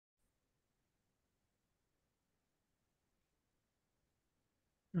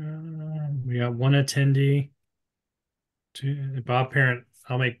We got one attendee. Bob Parent.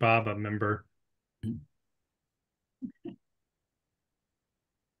 I'll make Bob a member.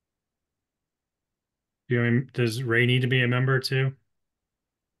 Does Ray need to be a member too?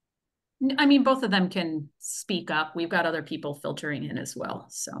 I mean, both of them can speak up. We've got other people filtering in as well.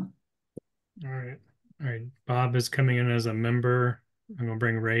 So, All right. All right. Bob is coming in as a member. I'm gonna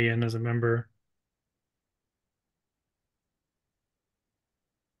bring Ray in as a member.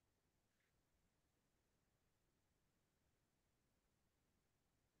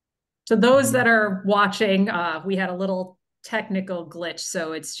 so those that are watching, we had a little technical glitch,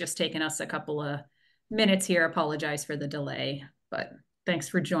 so it's just taken us a couple of minutes here. Apologize for the delay, but thanks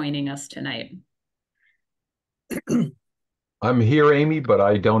for joining us tonight. I'm here, Amy, but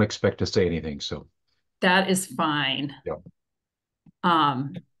I don't expect to say anything. So, That is fine. yeah.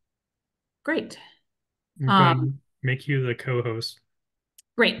 Um, Great. I'm going Um, to make you the co-host.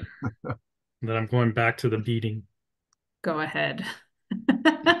 Great. Then I'm going back to the meeting. Go ahead.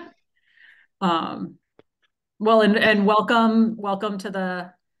 um, well, and welcome to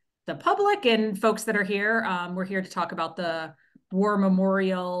the public and folks that are here. We're here to talk about the War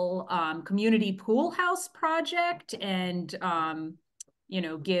Memorial Community Pool House project, and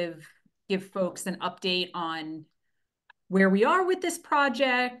give folks an update on where we are with this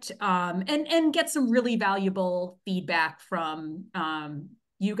project, and get some really valuable feedback from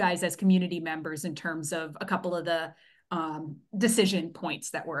you guys as community members in terms of a couple of the decision points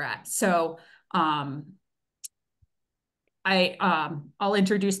that we're at. So um, I'll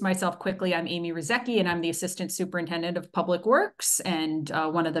introduce myself quickly. I'm Amy Rizecki, and I'm the Assistant Superintendent of Public Works, and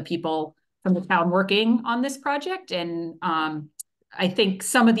one of the people from the town working on this project. And I think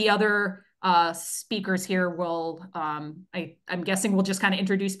some of the other speakers here will, I'm guessing we'll just kind of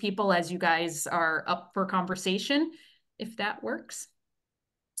introduce people as you guys are up for conversation, if that works.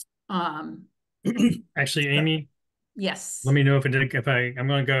 Actually, Amy, let Yes. me know if I'm going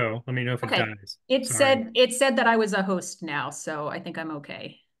to go. Let me know if it Okay. dies. It Sorry. said it said that I was a host now, so I think I'm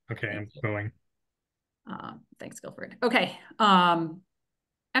okay. Okay, Thank I'm you. going. Thanks, Guilford. Okay.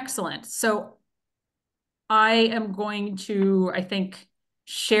 Excellent. So I am going to, I think,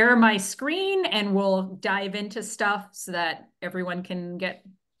 share my screen and we'll dive into stuff so that everyone can get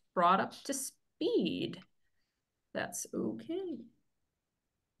brought up to speed. That's okay.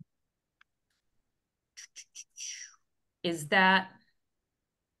 Is that,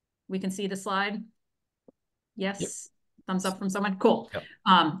 we can see the slide? Yep. Yes. Thumbs up from someone. Cool. Yep.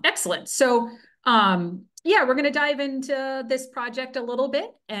 Excellent. So, yeah, we're going to dive into this project a little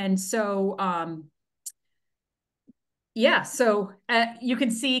bit. And so, yeah, so you can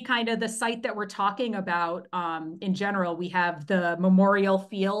see kind of the site that we're talking about. In general, we have the Memorial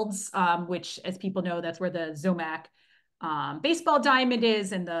Fields, which, as people know, that's where the Zomac baseball diamond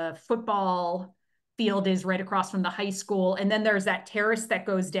is, and the football field is right across from the high school. And then there's that terrace that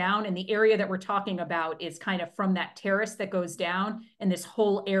goes down, and the area that we're talking about is kind of from that terrace that goes down, and this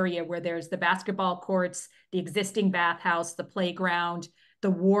whole area where there's the basketball courts, the existing bathhouse, the playground,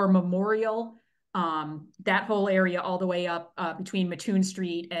 the War Memorial, that whole area all the way up between Mattoon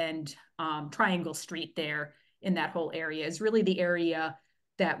Street and Triangle Street there in that whole area is really the area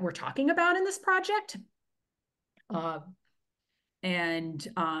that we're talking about in this project. And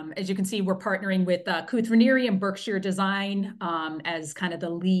as you can see, we're partnering with Kuth Raniere and Berkshire Design as kind of the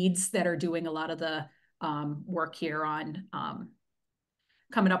leads that are doing a lot of the work here on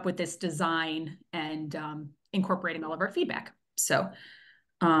coming up with this design and incorporating all of our feedback. So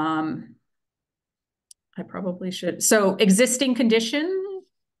I probably should. So existing condition.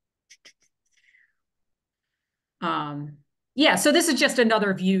 Yeah, so this is just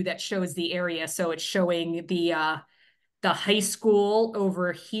another view that shows the area. So it's showing the high school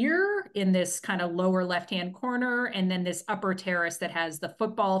over here in this kind of lower left-hand corner, and then this upper terrace that has the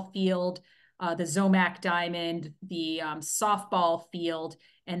football field, the Zomac diamond, the softball field,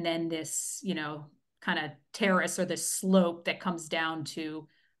 and then this, kind of terrace or this slope that comes down to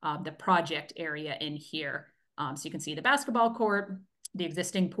the project area in here. So you can see the basketball court, the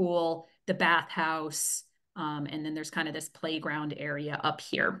existing pool, the bathhouse, and then there's kind of this playground area up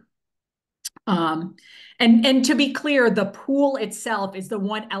here. And to be clear, the pool itself is the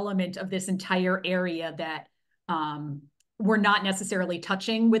one element of this entire area that we're not necessarily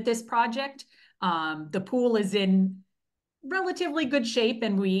touching with this project. The pool is in relatively good shape,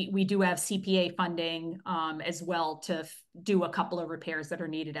 and we do have CPA funding as well to do a couple of repairs that are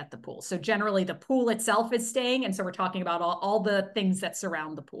needed at the pool. So generally, the pool itself is staying, and so we're talking about all the things that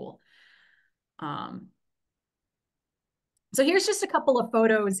surround the pool. So here's just a couple of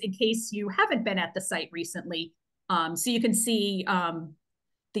photos in case you haven't been at the site recently. So you can see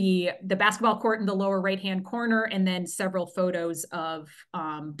the basketball court in the lower right-hand corner, and then several photos of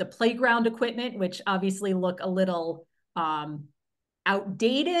the playground equipment, which obviously look a little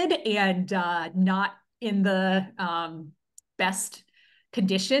outdated and not in the best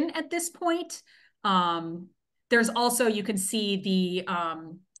condition at this point. There's also, you can see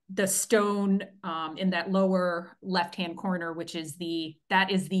the stone in that lower left-hand corner, which is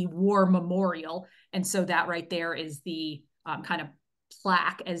that is the war memorial. And so that right there is the kind of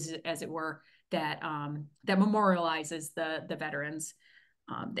plaque, as it were, that memorializes the veterans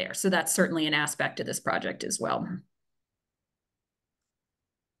there. So that's certainly an aspect of this project as well.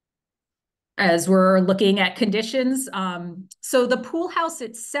 As we're looking at conditions, so the pool house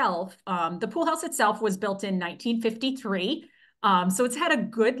itself was built in 1953. So it's had a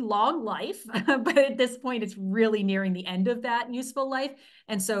good long life, but at this point, it's really nearing the end of that useful life.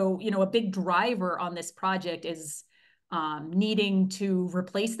 And so, a big driver on this project is needing to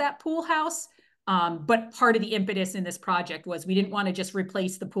replace that pool house. But part of the impetus in this project was we didn't want to just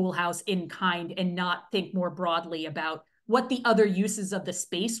replace the pool house in kind and not think more broadly about what the other uses of the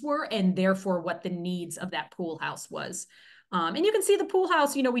space were, and therefore what the needs of that pool house was. And you can see the pool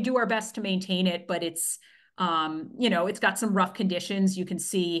house, we do our best to maintain it, but it's, it's got some rough conditions. You can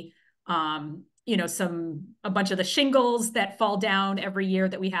see, a bunch of the shingles that fall down every year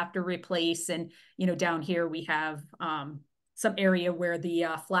that we have to replace. And, down here we have some area where the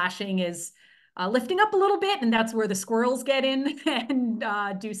flashing is lifting up a little bit, and that's where the squirrels get in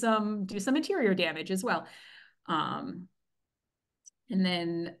and do some interior damage as well. And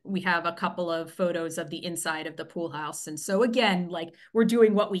then we have a couple of photos of the inside of the pool house. And so again, like, we're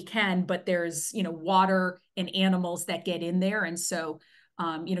doing what we can, but there's, water and animals that get in there. And so,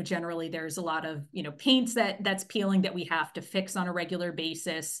 generally there's a lot of, paints that's peeling that we have to fix on a regular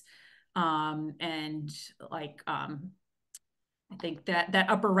basis. And like, I think that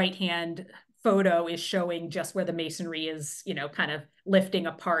upper right-hand photo is showing just where the masonry is, kind of lifting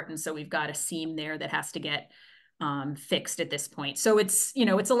apart. And so we've got a seam there that has to get fixed at this point. So it's,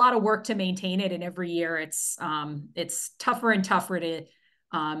 it's a lot of work to maintain it. And every year it's tougher and tougher to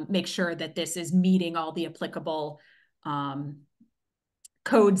make sure that this is meeting all the applicable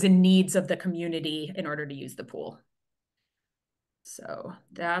codes and needs of the community in order to use the pool. So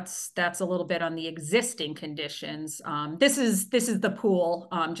that's a little bit on the existing conditions. This is the pool,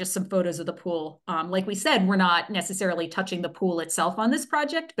 just some photos of the pool. Like we said, we're not necessarily touching the pool itself on this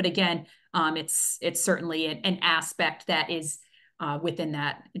project, but again, it's certainly an aspect that is within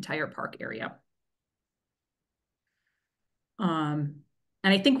that entire park area. And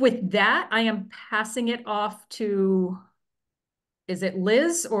I think with that, I am passing it off to, is it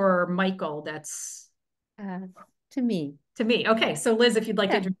Liz or Michael? That's to me. To me. Okay. So Liz, if you'd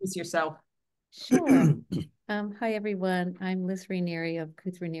like to introduce yourself. Sure. Hi, everyone. I'm Liz Ranieri of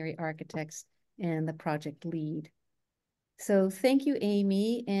Kuth Ranieri Architects and the project lead. So thank you,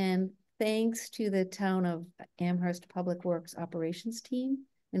 Amy, and thanks to the Town of Amherst Public Works Operations team,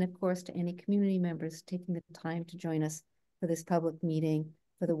 and of course to any community members taking the time to join us for this public meeting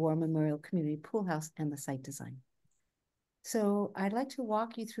for the War Memorial Community Pool House and the site design. So I'd like to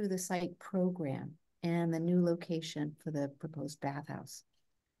walk you through the site program and the new location for the proposed bathhouse.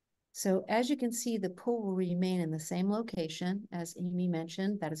 So as you can see, the pool will remain in the same location. As Amy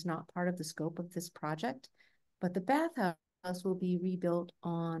mentioned, that is not part of the scope of this project, but the bathhouse will be rebuilt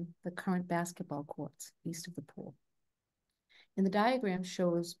on the current basketball courts east of the pool. And the diagram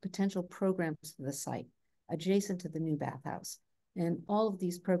shows potential programs for the site adjacent to the new bathhouse. And all of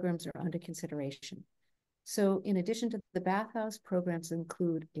these programs are under consideration. So in addition to the bathhouse, programs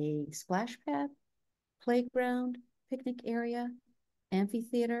include a splash pad, playground, picnic area,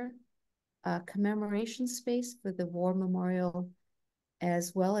 amphitheater, commemoration space for the war memorial,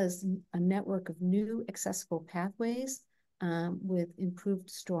 as well as a network of new accessible pathways with improved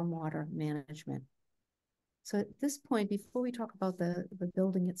stormwater management. So at this point, before we talk about the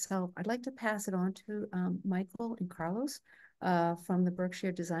building itself, I'd like to pass it on to Michael and Carlos from the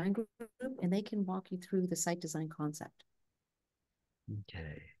Berkshire Design Group, and they can walk you through the site design concept.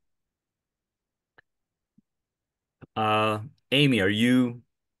 Okay. Amy, are you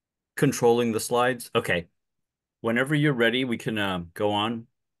controlling the slides? Okay. Whenever you're ready, we can go on.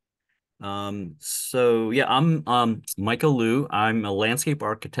 So yeah, I'm Michael Liu. I'm a landscape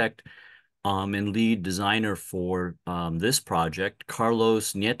architect and lead designer for this project.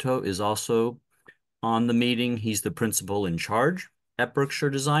 Carlos Nieto is also on the meeting. He's the principal in charge at Berkshire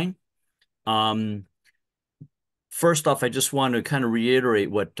Design. First off, I just want to kind of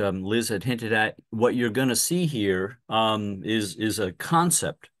reiterate what Liz had hinted at. What you're going to see here is a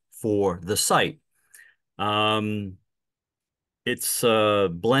concept for the site. It's a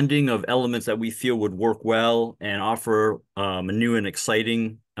blending of elements that we feel would work well and offer a new and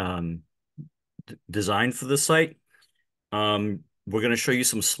exciting design for the site. We're going to show you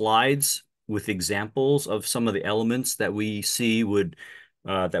some slides with examples of some of the elements that we see would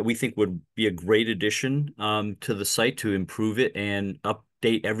that we think would be a great addition to the site to improve it and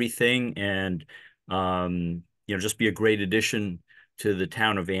update everything and just be a great addition to the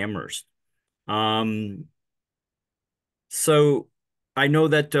town of Amherst. Um, so I know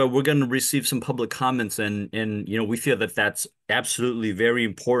that we're going to receive some public comments and we feel that that's absolutely very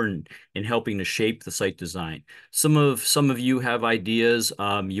important in helping to shape the site design. Some of you have ideas.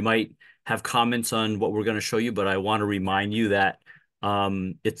 You might have comments on what we're going to show you, but I want to remind you that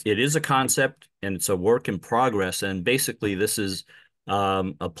it is a concept and it's a work in progress. And basically, this is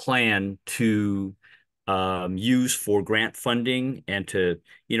a plan to use for grant funding and to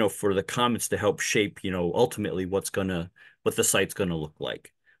for the comments to help shape ultimately what the site's going to look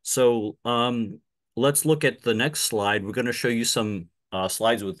like. So let's look at the next slide. We're going to show you some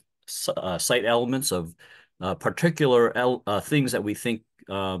slides with site elements of particular things that we think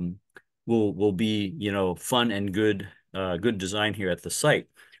will be, fun and good design here at the site.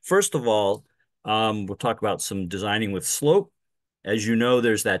 First of all, we'll talk about some designing with slope. As you know,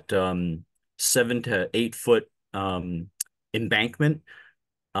 there's that 7 to 8 foot embankment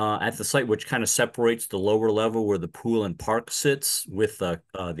at the site, which kind of separates the lower level where the pool and park sits with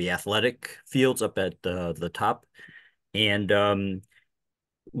the athletic fields up at the top. And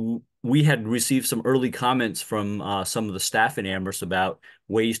we had received some early comments from some of the staff in Amherst about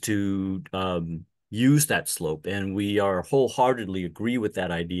ways to use that slope. And we are wholeheartedly agree with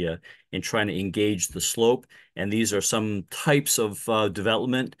that idea in trying to engage the slope. And these are some types of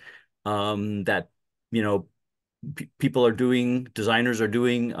development that, people are doing, designers are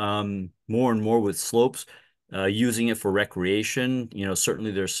doing more and more with slopes, using it for recreation.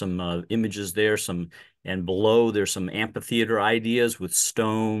 Certainly there's some images there, and below there's some amphitheater ideas with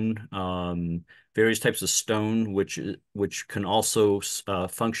stone, various types of stone, which can also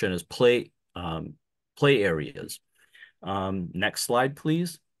function as play areas. Next slide,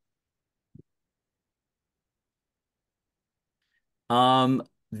 please.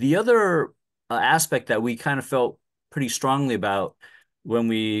 The other aspect that we kind of felt pretty strongly about when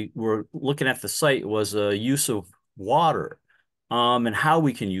we were looking at the site was use of water and how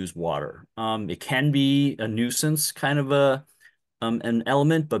we can use water. It can be a nuisance kind of an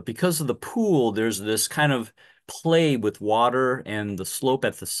element, but because of the pool, there's this kind of play with water and the slope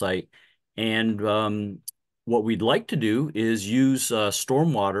at the site. And what we'd like to do is use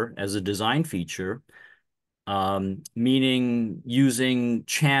stormwater as a design feature, meaning using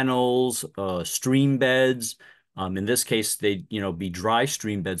channels, stream beds. In this case, they be dry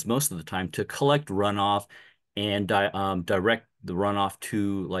stream beds most of the time to collect runoff and direct the runoff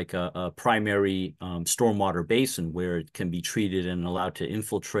to like a primary stormwater basin where it can be treated and allowed to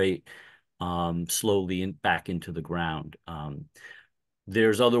infiltrate slowly back into the ground.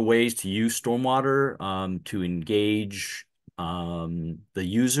 There's other ways to use stormwater to engage the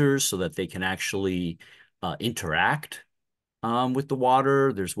users so that they can actually interact with the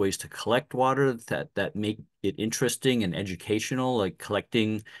water. There's ways to collect water that make it interesting and educational, like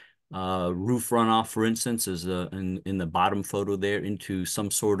collecting roof runoff, for instance, is in the bottom photo there, into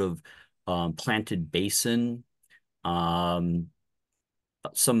some sort of planted basin. Some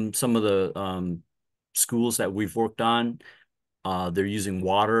of the schools that we've worked on, they're using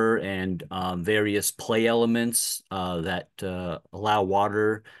water and various play elements that allow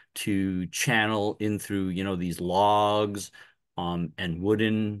water to channel in through, these logs and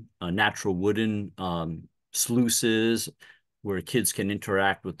natural wooden sluices where kids can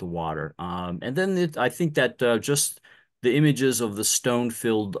interact with the water. And then I think that just the images of the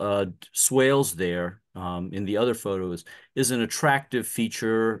stone-filled swales there in the other photos is an attractive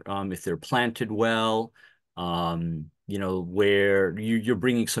feature if they're planted well. Where you're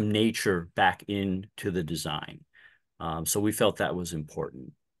bringing some nature back into the design. So we felt that was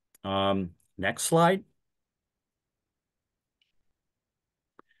important. Next slide.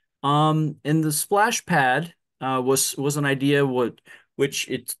 And the splash pad was an idea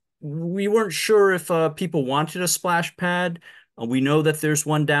we weren't sure if people wanted a splash pad. We know that there's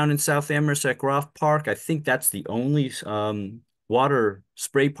one down in South Amherst at Groff Park. I think that's the only water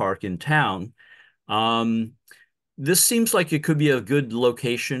spray park in town. This seems like it could be a good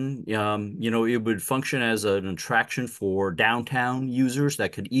location. It would function as an attraction for downtown users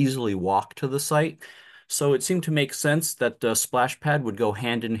that could easily walk to the site. So it seemed to make sense that the splash pad would go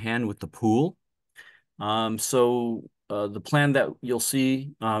hand in hand with the pool. The plan that you'll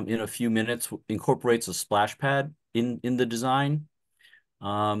see in a few minutes incorporates a splash pad in the design.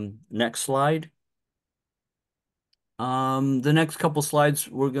 Next slide. The next couple slides,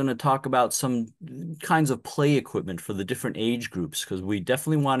 we're going to talk about some kinds of play equipment for the different age groups, because we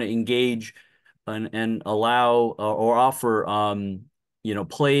definitely want to engage and allow or offer,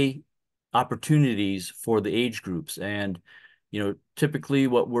 play opportunities for the age groups. And, typically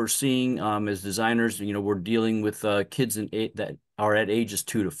what we're seeing as designers, we're dealing with kids that are at ages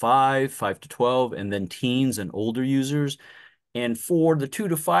 2 to 5, 5 to 12, and then teens and older users. And for the 2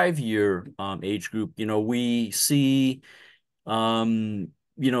 to 5 year age group, we see, it's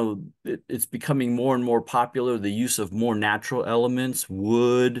becoming more and more popular, the use of more natural elements,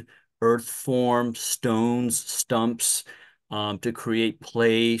 wood, earth form, stones, stumps, to create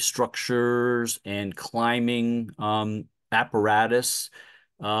play structures and climbing apparatus.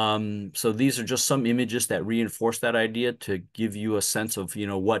 So these are just some images that reinforce that idea to give you a sense of,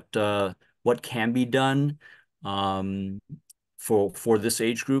 what can be done. For this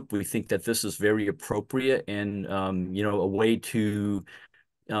age group, we think that this is very appropriate and a way to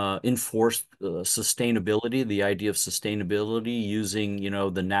enforce sustainability, the idea of sustainability using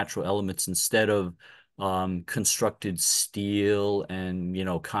the natural elements instead of constructed steel and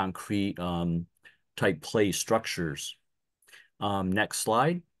concrete type play structures. Next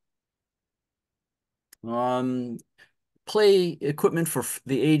slide. Play equipment for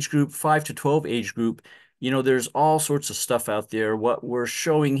the age group, 5 to 12 age group. There's all sorts of stuff out there. What we're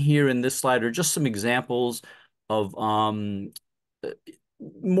showing here in this slide are just some examples of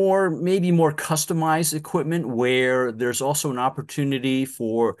maybe more customized equipment, where there's also an opportunity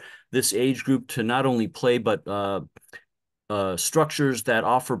for this age group to not only play, but structures that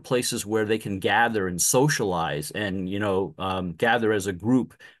offer places where they can gather and socialize and, gather as a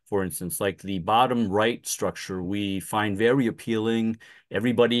group. For instance, like the bottom right structure, we find very appealing.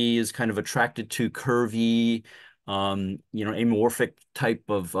 Everybody is kind of attracted to curvy, amorphic type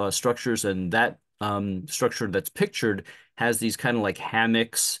of structures. And that structure that's pictured has these kind of like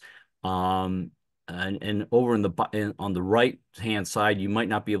hammocks. And over on the right hand side, you might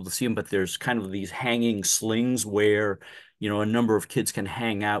not be able to see them, but there's kind of these hanging slings where a number of kids can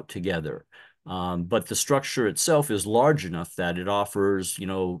hang out together. But the structure itself is large enough that it offers,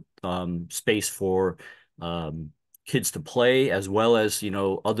 space for kids to play, as well as,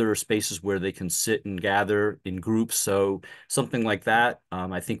 other spaces where they can sit and gather in groups. So something like that,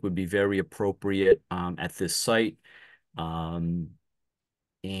 I think would be very appropriate at this site. Yeah,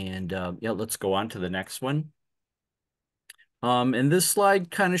 let's go on to the next one. And this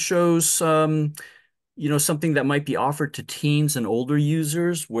slide kind of shows something that might be offered to teens and older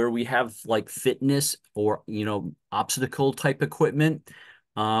users, where we have like fitness or, obstacle type equipment.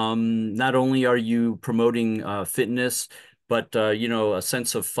 Not only are you promoting fitness, but, a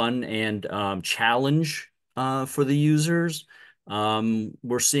sense of fun and challenge for the users.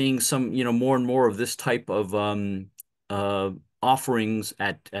 We're seeing some, more and more of this type of offerings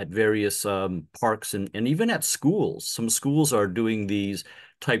at various parks and even at schools. Some schools are doing these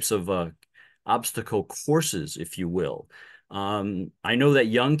types of obstacle courses, if you will. I know that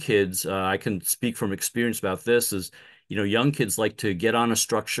young kids, I can speak from experience about this, is, young kids like to get on a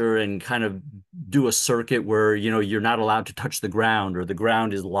structure and kind of do a circuit where, you're not allowed to touch the ground, or the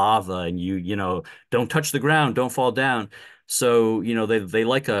ground is lava and don't touch the ground, don't fall down. So, they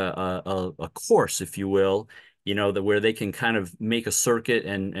like a course, if you will, where they can kind of make a circuit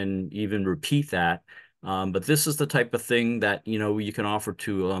and even repeat that. But this is the type of thing that, you can offer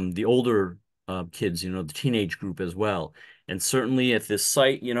to the older kids, the teenage group as well. And certainly at this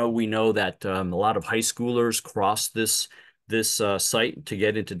site, we know that a lot of high schoolers cross this site to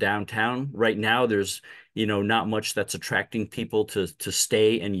get into downtown. Right now, there's, not much that's attracting people to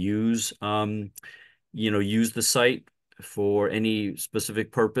stay and use the site for any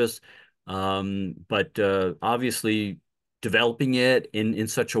specific purpose. But obviously, developing it in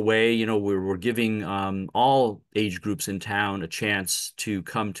such a way, we're giving all age groups in town a chance to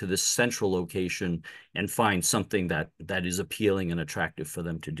come to this central location and find something that is appealing and attractive for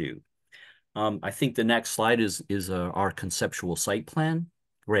them to do. I think the next slide is our conceptual site plan.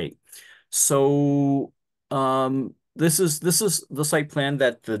 Great. So this is the site plan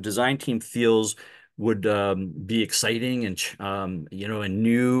that the design team feels would be exciting and and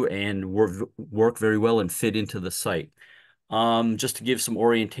new and work very well and fit into the site. Just to give some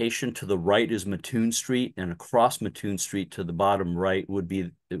orientation, to the right is Mattoon Street, and across Mattoon Street to the bottom right would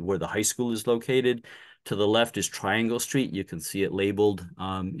be where the high school is located. To the left is Triangle Street. You can see it labeled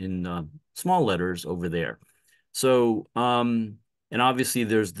in small letters over there. So, and obviously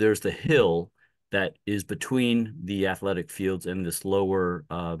there's the hill that is between the athletic fields and this lower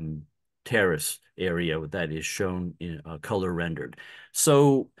terrace area that is shown in color rendered.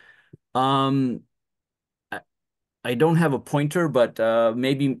 So um, I don't have a pointer, but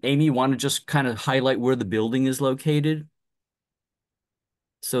maybe Amy want to just kind of highlight where the building is located.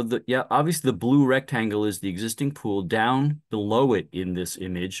 So obviously the blue rectangle is the existing pool. Down below it in this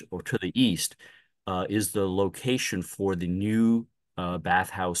image, or to the east, is the location for the new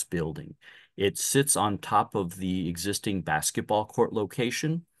bathhouse building. It sits on top of the existing basketball court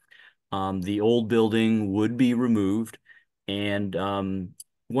location. The old building would be removed, and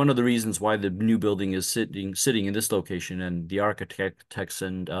one of the reasons why the new building is sitting in this location, and the architects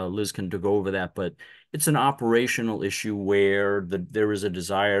and Liz can go over that, but it's an operational issue where there is a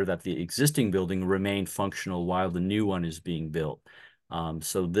desire that the existing building remain functional while the new one is being built.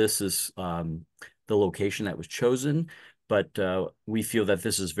 So this is the location that was chosen, but we feel that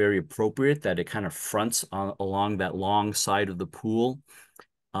this is very appropriate, that it kind of fronts along that long side of the pool.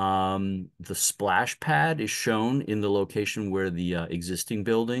 The splash pad is shown in the location where the existing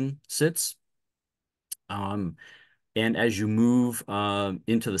building sits. And as you move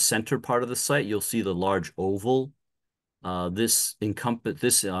into the center part of the site, you'll see the large oval. This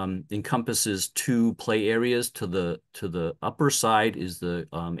encompasses two play areas. To the upper side is the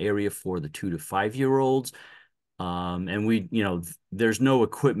area for the 2 to 5 year olds. And there's no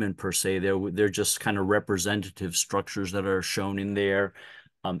equipment per se. They're just kind of representative structures that are shown in there.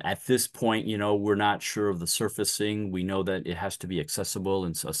 At this point, we're not sure of the surfacing. We know that it has to be accessible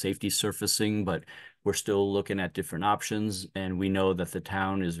and a safety surfacing, but we're still looking at different options. And we know that the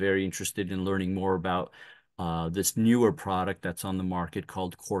town is very interested in learning more about this newer product that's on the market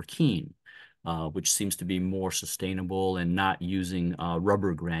called Corkine, which seems to be more sustainable and not using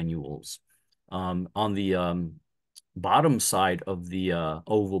rubber granules. On the bottom side of the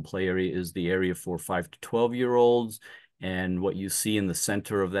oval play area is the area for 5 to 12 year olds. And what you see in the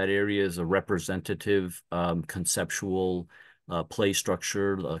center of that area is a representative conceptual play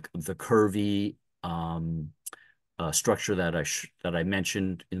structure, the curvy structure that I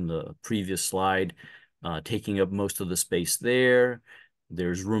mentioned in the previous slide, taking up most of the space there.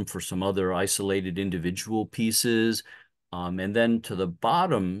 There's room for some other isolated individual pieces. And then to the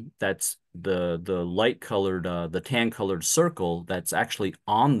bottom, that's the light colored, the tan colored circle that's actually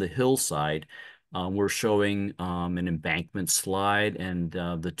on the hillside. We're showing an embankment slide, and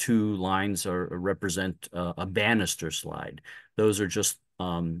the two lines represent a banister slide. Those are just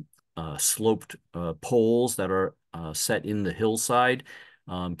sloped poles that are set in the hillside.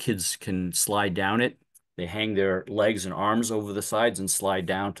 Kids can slide down it. They hang their legs and arms over the sides and slide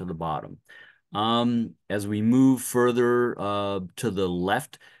down to the bottom. As we move further to the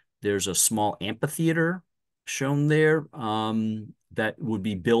left, there's a small amphitheater shown there that would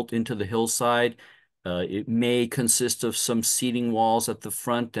be built into the hillside. It may consist of some seating walls at the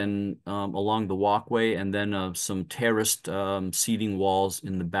front and along the walkway, and then some terraced seating walls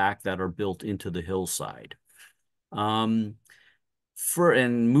in the back that are built into the hillside. And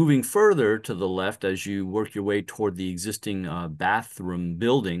moving further to the left, as you work your way toward the existing bathroom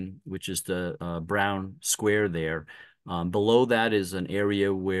building, which is the brown square there, below that is an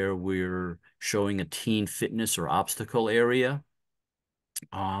area where we're showing a teen fitness or obstacle area.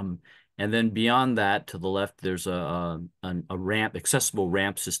 And then beyond that, to the left, there's a accessible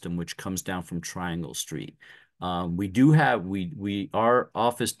ramp system which comes down from Triangle Street. Our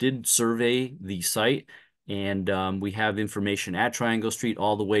office did survey the site, and we have information at Triangle Street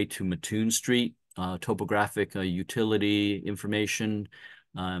all the way to Mattoon Street, topographic utility information,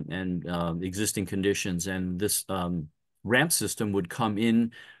 and existing conditions. And this ramp system would come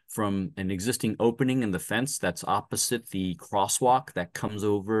in from an existing opening in the fence that's opposite the crosswalk that comes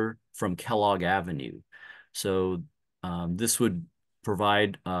over from Kellogg Avenue. So this would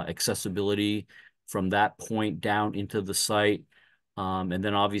provide accessibility from that point down into the site. And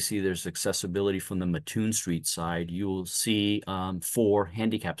then obviously there's accessibility from the Mattoon Street side. You'll see 4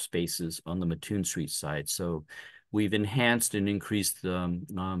 handicap spaces on the Mattoon Street side. So we've enhanced and increased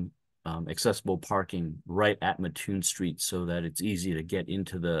the accessible parking right at Mattoon Street so that it's easy to get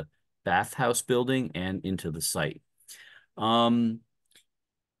into the bathhouse building and into the site.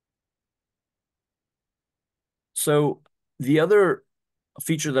 So the other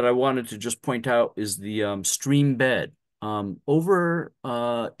feature that I wanted to just point out is the stream bed. Over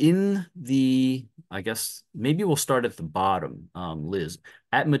in the, I guess, maybe we'll start at the bottom, Liz.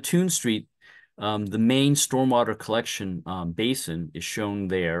 At Mattoon Street, the main stormwater collection basin is shown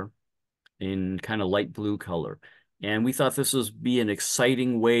there in kind of light blue color. And we thought this would be an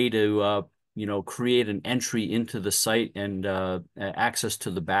exciting way to, create an entry into the site and access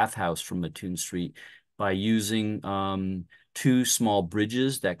to the bathhouse from Mattoon Street by using two small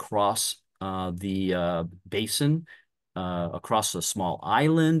bridges that cross the basin across a small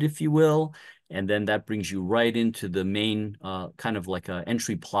island, if you will. And then that brings you right into the main kind of like a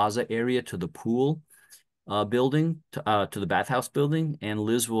entry plaza area to the pool building, to the bathhouse building. And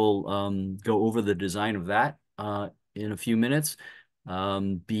Liz will go over the design of that in a few minutes.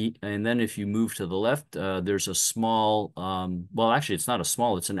 And then if you move to the left, there's a small, well, actually, it's not a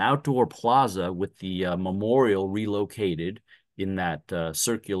small, it's an outdoor plaza with the memorial relocated in that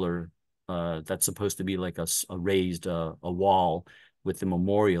circular, that's supposed to be like a raised a wall with the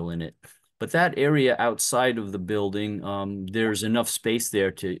memorial in it. But that area outside of the building, there's enough space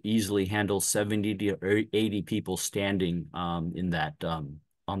there to easily handle 70 to 80 people standing in that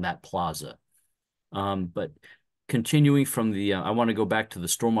on that plaza. But continuing from the, I want to go back to the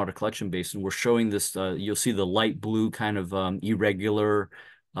stormwater collection basin. We're showing this, you'll see the light blue kind of irregular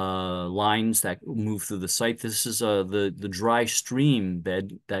lines that move through the site. This is the dry stream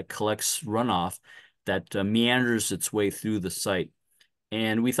bed that collects runoff that meanders its way through the site.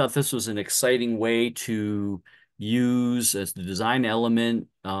 And we thought this was an exciting way to use as the design element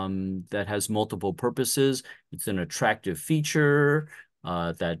that has multiple purposes. It's an attractive feature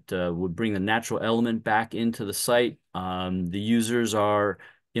that would bring the natural element back into the site. The users are,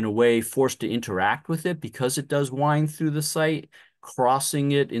 in a way, forced to interact with it because it does wind through the site,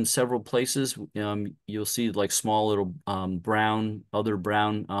 crossing it in several places. You'll see like small little other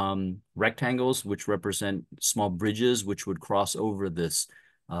brown rectangles, which represent small bridges, which would cross over this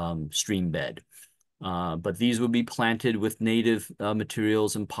stream bed. But these would be planted with native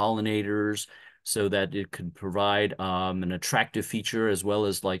materials and pollinators so that it could provide an attractive feature as well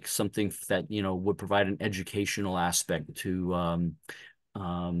as like something that, would provide an educational aspect to,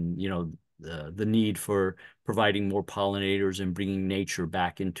 the need for providing more pollinators and bringing nature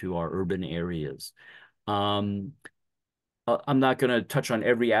back into our urban areas. I'm not going to touch on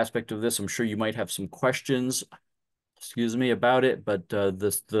every aspect of this. I'm sure you might have some questions, excuse me, about it, but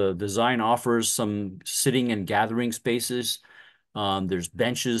the design offers some sitting and gathering spaces. There's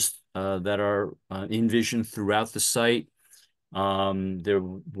benches that are envisioned throughout the site. There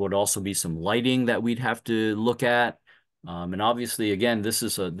would also be some lighting that we'd have to look at. And obviously, again, this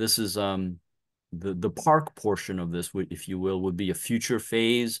is the park portion of this, if you will, would be a future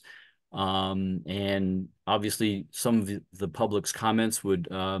phase. And obviously, some of the public's comments would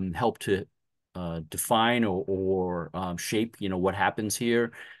help to define or shape, what happens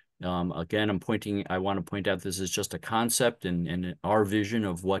here. Again, I want to point out this is just a concept and our vision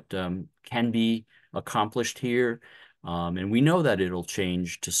of what can be accomplished here. And we know that it'll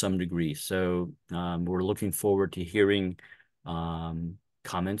change to some degree. So we're looking forward to hearing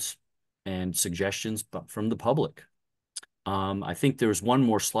comments and suggestions from the public. I think there's one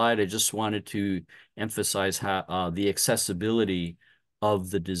more slide. I just wanted to emphasize how the accessibility of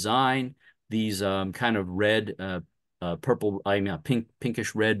the design. These kind of red, purple,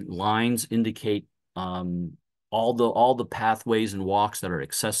 pinkish red lines indicate all the pathways and walks that are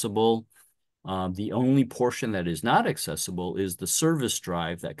accessible. The only portion that is not accessible is the service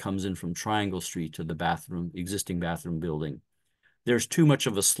drive that comes in from Triangle Street to the existing bathroom building. There's too much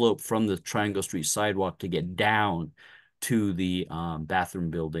of a slope from the Triangle Street sidewalk to get down to the bathroom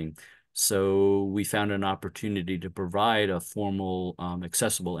building. So we found an opportunity to provide a formal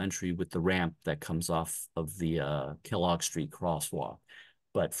accessible entry with the ramp that comes off of the Kellogg Street crosswalk.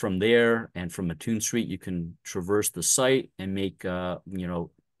 But from there and from Mattoon Street, you can traverse the site and make, a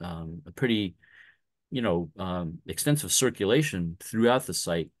pretty, extensive circulation throughout the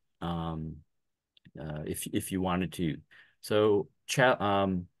site if you wanted to. So,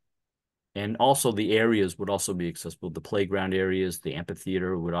 and also the areas would also be accessible. The playground areas, the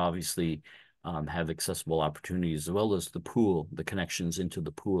amphitheater would obviously have accessible opportunities, as well as the pool, the connections into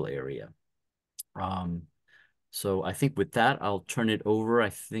the pool area. So I think with that, I'll turn it over. I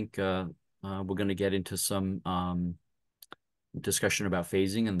think we're going to get into some discussion about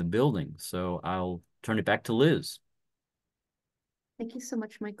phasing and the building. So I'll turn it back to Liz. Thank you so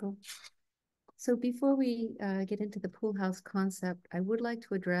much, Michael. So before we get into the pool house concept, I would like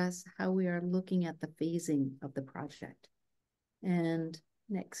to address how we are looking at the phasing of the project. And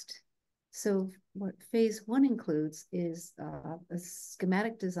next. So what phase one includes is a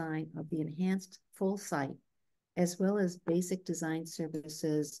schematic design of the enhanced full site, as well as basic design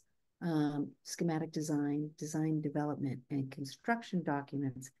services, schematic design, design development, and construction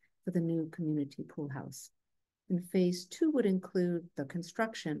documents for the new community pool house. And phase two would include the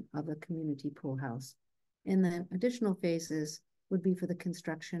construction of a community pool house. And then additional phases would be for the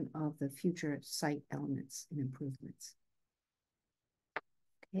construction of the future site elements and improvements.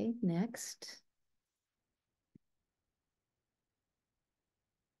 Okay, next.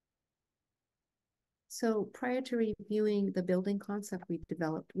 So prior to reviewing the building concept we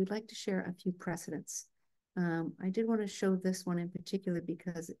developed, we'd like to share a few precedents. I did want to show this one in particular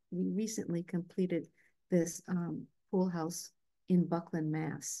because we recently completed this pool house in Buckland,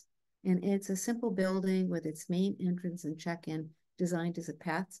 Mass. And it's a simple building with its main entrance and check-in designed as a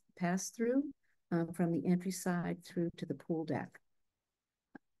pass-through from the entry side through to the pool deck.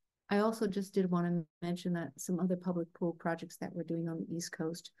 I also just did want to mention that some other public pool projects that we're doing on the East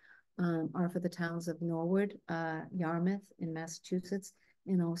Coast are for the towns of Norwood, Yarmouth in Massachusetts,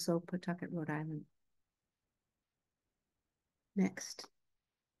 and also Pawtucket, Rhode Island. Next.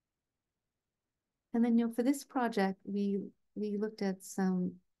 And then, for this project, we looked at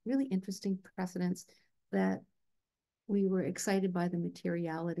some really interesting precedents that we were excited by the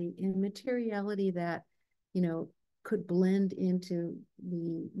materiality that, could blend into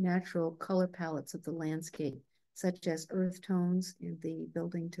the natural color palettes of the landscape, such as earth tones in the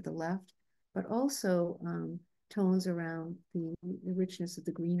building to the left, but also tones around the richness of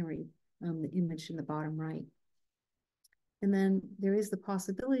the greenery, the image in the bottom right. And then there is the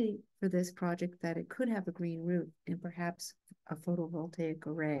possibility for this project that it could have a green roof and perhaps a photovoltaic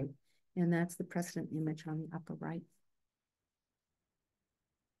array. And that's the precedent image on the upper right.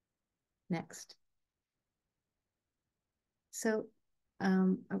 Next. So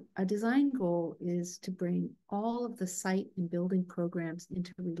a design goal is to bring all of the site and building programs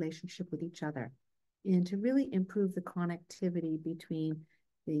into relationship with each other and to really improve the connectivity between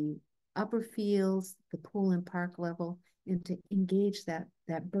the upper fields, the pool and park level, and to engage that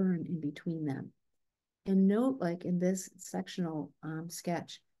burn in between them. And note, like in this sectional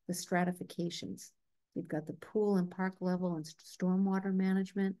sketch, the stratifications. We've got the pool and park level and stormwater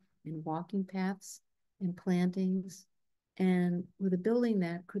management and walking paths and plantings, and with a building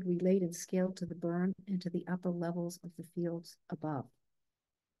that could relate and scale to the burn and to the upper levels of the fields above.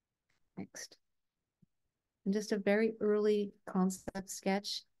 Next. And just a very early concept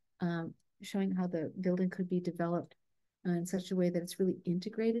sketch showing how the building could be developed in such a way that it's really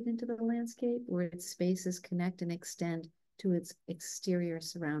integrated into the landscape, where its spaces connect and extend to its exterior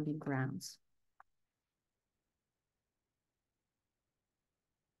surrounding grounds.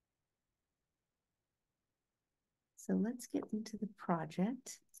 So let's get into the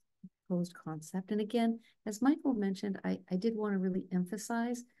project, proposed concept. And again, as Michael mentioned, I did want to really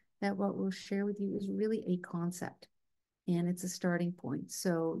emphasize that what we'll share with you is really a concept and it's a starting point.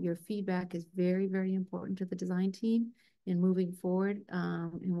 So your feedback is very, very important to the design team in moving forward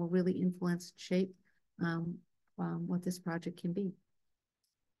and will really influence and shape what this project can be.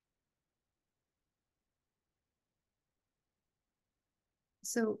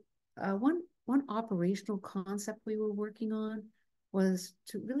 So one operational concept we were working on was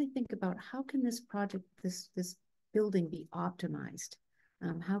to really think about how can this project, this building be optimized?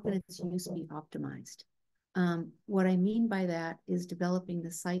 How can its use be optimized? What I mean by that is developing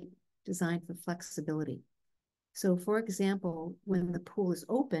the site designed for flexibility. So for example, when the pool is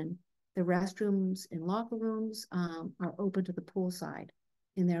open, the restrooms and locker rooms are open to the pool side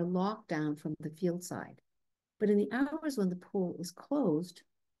and they're locked down from the field side. But in the hours when the pool is closed,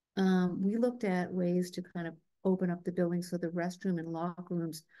 we looked at ways to kind of open up the building so the restroom and locker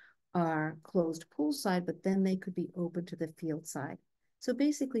rooms are closed poolside, but then they could be open to the field side. So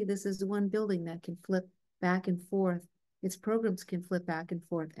basically, this is one building that can flip back and forth. Its programs can flip back and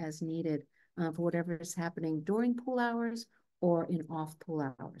forth as needed for whatever is happening during pool hours or in off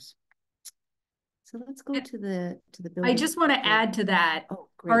pool hours. So let's go to the building. I just want to add to that. Oh,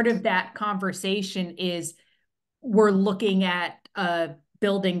 great. Part of that conversation is we're looking at a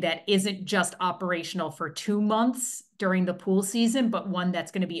building that isn't just operational for 2 months during the pool season, but one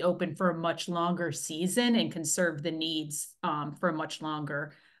that's going to be open for a much longer season and can serve the needs for a much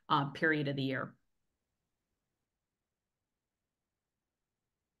longer period of the year.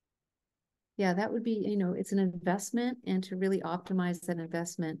 Yeah, that would be, it's an investment, and to really optimize that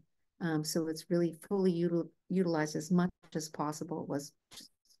investment so it's really fully utilized as much as possible was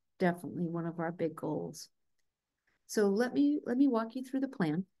definitely one of our big goals. So let me walk you through the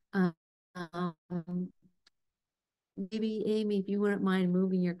plan. Maybe Amy, if you wouldn't mind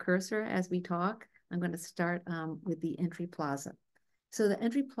moving your cursor as we talk, I'm going to start with the entry plaza. So the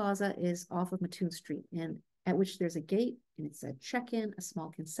entry plaza is off of Mattoon Street, and at which there's a gate, and it's a check-in, a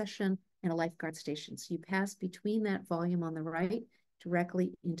small concession, and a lifeguard station. So you pass between that volume on the right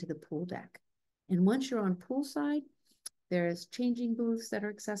directly into the pool deck. And once you're on poolside, there's changing booths that are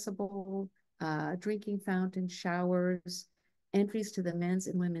accessible, drinking fountain, showers, entries to the men's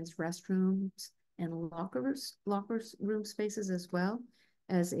and women's restrooms, and locker room spaces, as well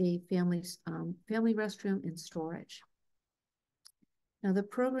as a family restroom and storage. Now, the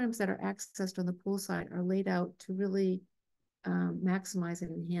programs that are accessed on the pool side are laid out to really maximize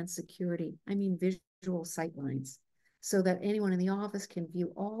and enhance security. I mean, visual sight lines, so that anyone in the office can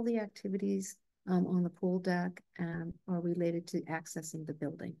view all the activities on the pool deck are related to accessing the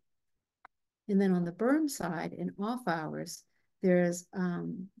building. And then on the berm side, in off hours, there's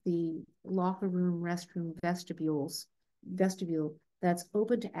the locker room, restroom, vestibule that's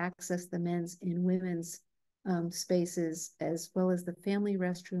open to access the men's and women's spaces, as well as the family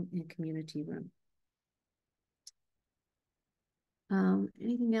restroom and community room.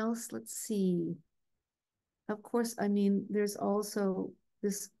 Anything else? Let's see. Of course, I mean, there's also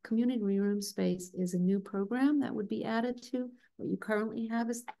this community room space is a new program that would be added to what you currently have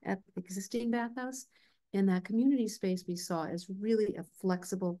is at the existing bathhouse. And that community space we saw is really a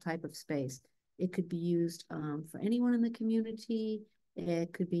flexible type of space. It could be used for anyone in the community.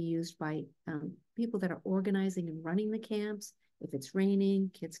 It could be used by people that are organizing and running the camps. If it's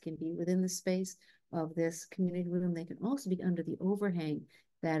raining, kids can be within the space of this community room. They can also be under the overhang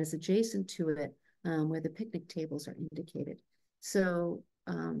that is adjacent to it, where the picnic tables are indicated. So,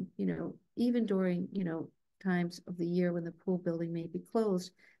 you know, even during, you know, times of the year when the pool building may be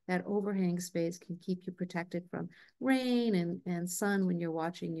closed, that overhang space can keep you protected from rain and sun when you're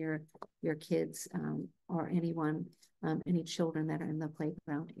watching your kids or anyone, any children that are in the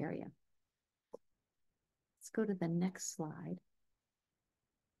playground area. Let's go to the next slide.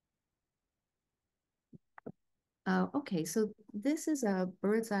 Okay, so this is a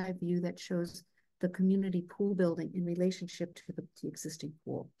bird's eye view that shows the community pool building in relationship to the existing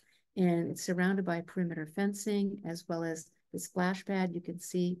pool. And it's surrounded by perimeter fencing, as well as the splash pad you can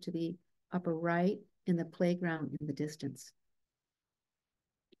see to the upper right, and the playground in the distance.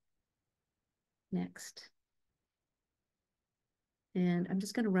 Next. And I'm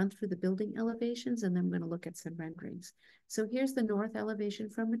just going to run through the building elevations, and then I'm going to look at some renderings. So here's the north elevation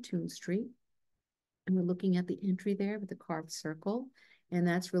from Mattoon Street. And we're looking at the entry there with the carved circle. And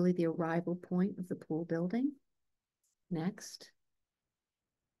that's really the arrival point of the pool building. Next.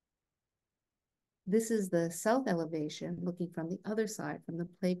 This is the south elevation, looking from the other side, from the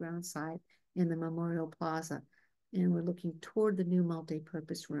playground side in the Memorial Plaza. And we're looking toward the new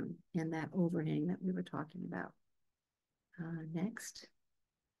multi-purpose room and that overhang that we were talking about. Next.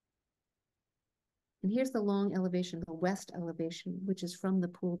 And here's the long elevation, the west elevation, which is from the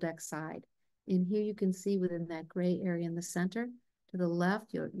pool deck side. And here you can see within that gray area in the center, to the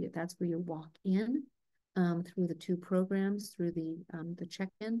left, that's where you walk in through the two programs, through the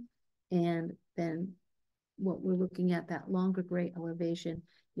check-in. And then what we're looking at, that longer gray elevation,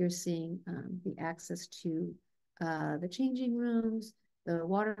 you're seeing the access to the changing rooms, the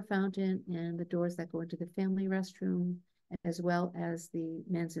water fountain, and the doors that go into the family restroom, as well as the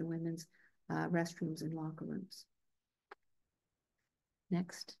men's and women's restrooms and locker rooms.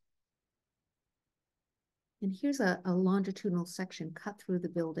 Next. And here's a longitudinal section cut through the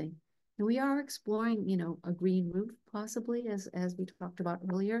building. And we are exploring, you know, a green roof possibly, as we talked about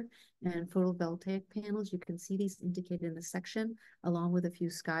earlier, and photovoltaic panels. You can see these indicated in the section, along with a few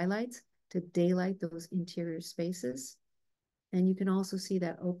skylights to daylight those interior spaces. And you can also see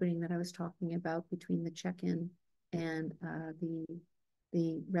that opening that I was talking about between the check-in and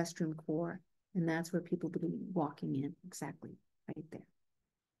the restroom core. And that's where people will be walking in, exactly right there.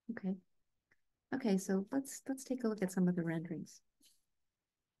 Okay. Okay, so let's take a look at some of the renderings.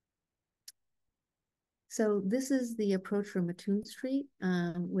 So this is the approach from Mattoon Street,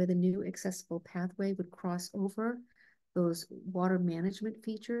 where the new accessible pathway would cross over those water management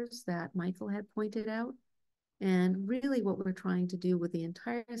features that Michael had pointed out. And really what we're trying to do with the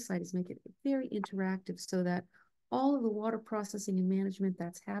entire site is make it very interactive so that all of the water processing and management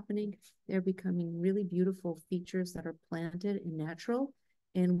that's happening, they're becoming really beautiful features that are planted and natural,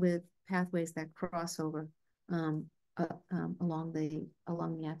 and with pathways that cross over along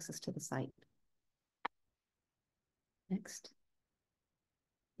the access to the site. Next.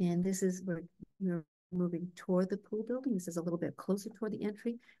 And this is where we're moving toward the pool building. This is a little bit closer toward the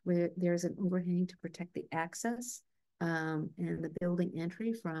entry, where there's an overhang to protect the access and the building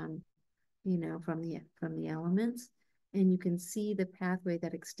entry from, you know, from the elements. And you can see the pathway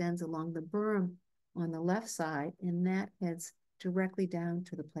that extends along the berm on the left side, and that heads directly down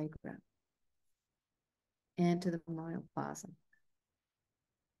to the playground and to the Memorial Plaza.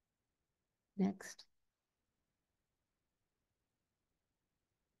 Next.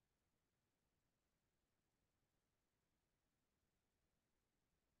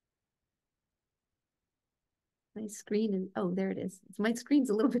 My screen is, oh, there it is. My screen's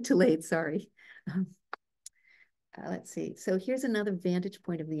a little bit delayed, sorry. Let's see. So here's another vantage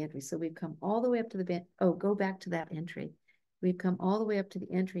point of the entry. So we've come all the way up to the, go back to that entry. we've come all the way up to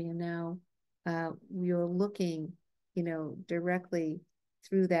the entry, and now we are looking, directly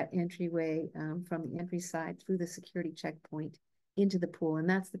through that entryway from the entry side through the security checkpoint into the pool. And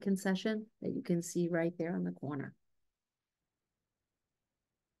that's the concession that you can see right there on the corner.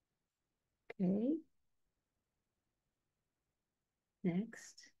 Okay.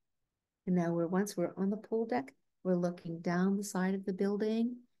 Next. And now once we're on the pool deck, we're looking down the side of the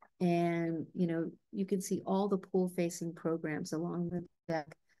building, and you can see all the pool facing programs along the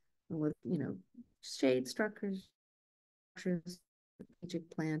deck with shade structures, strategic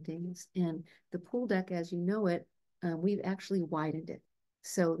plantings, and the pool deck as you know it, we've actually widened it.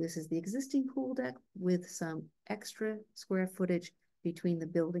 So this is the existing pool deck with some extra square footage between the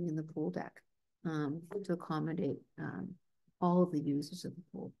building and the pool deck to accommodate all of the users of the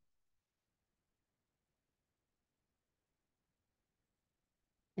pool.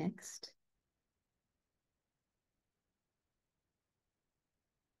 Next.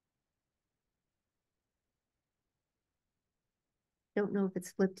 Don't know if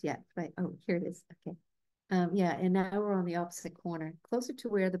it's flipped yet, but oh, here it is. Okay. Yeah, and now we're on the opposite corner, closer to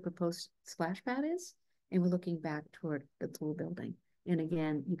where the proposed splash pad is, and we're looking back toward the pool building. And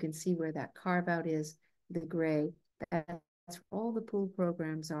again, you can see where that carve out is, the gray. That's where all the pool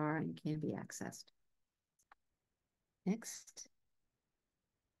programs are and can be accessed. Next.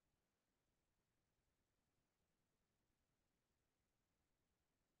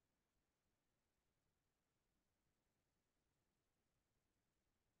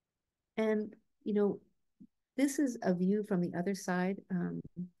 And, this is a view from the other side.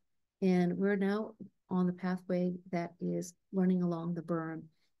 And we're now on the pathway that is running along the berm.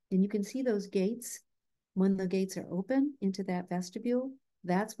 And you can see those gates. When the gates are open into that vestibule,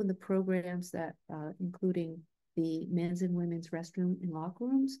 that's when the programs that, including the men's and women's restroom and locker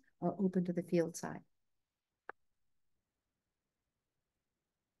rooms, are open to the field side.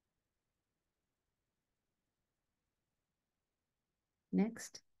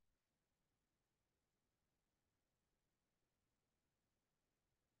 Next.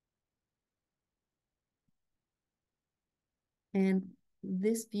 And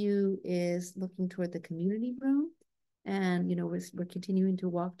this view is looking toward the community room. And, we're continuing to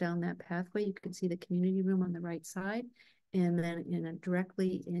walk down that pathway. You can see the community room on the right side. And then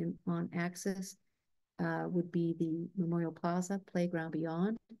directly on access would be the Memorial Plaza Playground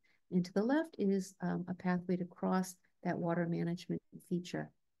Beyond. And to the left is a pathway to cross that water management feature,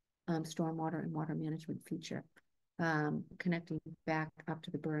 stormwater and water management feature, connecting back up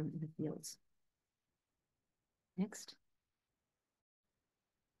to the berm in the fields. Next.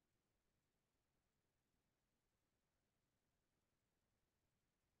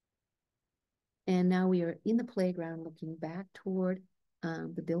 And now we are in the playground looking back toward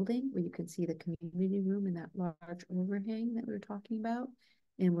the building where you can see the community room and that large overhang that we were talking about.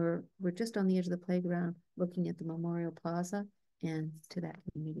 And we're just on the edge of the playground looking at the Memorial Plaza and to that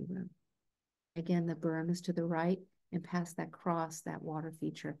community room. Again, the berm is to the right and past that cross, that water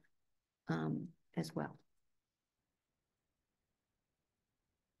feature as well.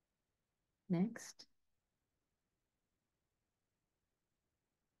 Next.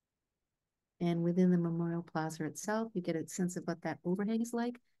 And within the Memorial Plaza itself, you get a sense of what that overhang is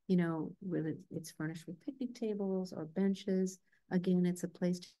like, whether it's furnished with picnic tables or benches. Again, it's a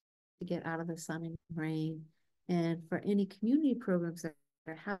place to get out of the sun and rain. And for any community programs that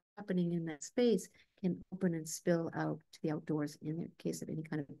are happening in that space can open and spill out to the outdoors in the case of any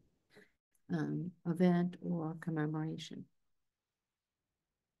kind of event or commemoration.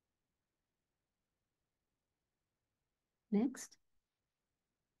 Next.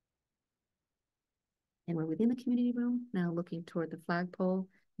 And we're within the community room, now looking toward the flagpole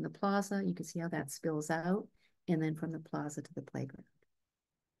and the plaza. You can see how that spills out, and then from the plaza to the playground.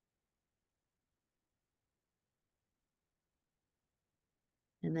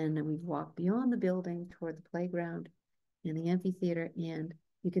 And then we've walked beyond the building toward the playground and the amphitheater, and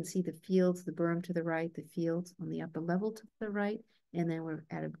you can see the fields, the berm to the right, the fields on the upper level to the right, and then we're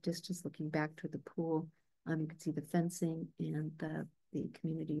at a distance looking back toward the pool. You can see the fencing and the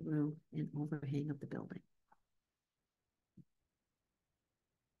community room and overhang of the building.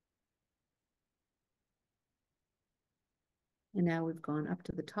 And now we've gone up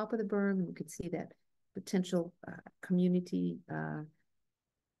to the top of the berm, and we could see that potential community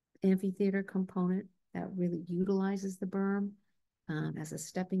amphitheater component that really utilizes the berm as a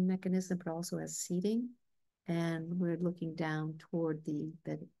stepping mechanism, but also as seating. And we're looking down toward the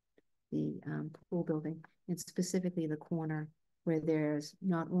pool building, and specifically the corner where there's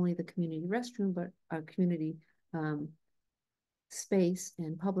not only the community restroom, but a community space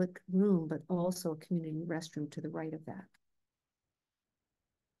and public room, but also a community restroom to the right of that.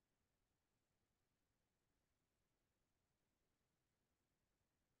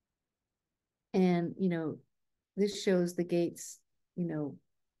 And, this shows the gates, the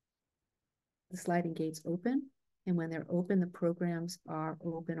sliding gates open. And when they're open, the programs are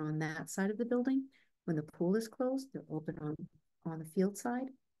open on that side of the building. When the pool is closed, they're open on the field side.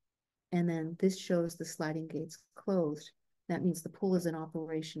 And then this shows the sliding gates closed. That means the pool is in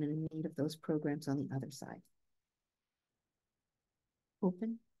operation and in need of those programs on the other side.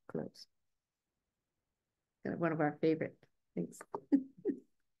 Open, close. Kind of one of our favorite things.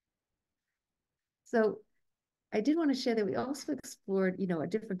 So I did want to share that we also explored, a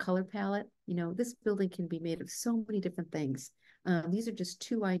different color palette. This building can be made of so many different things. These are just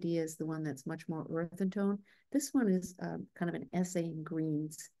two ideas. The one that's much more earth and tone. This one is kind of an essay in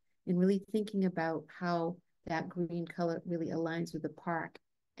greens, and really thinking about how that green color really aligns with the park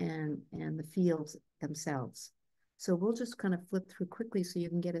and the fields themselves. So we'll just kind of flip through quickly so you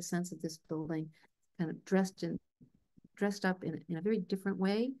can get a sense of this building kind of dressed up in a very different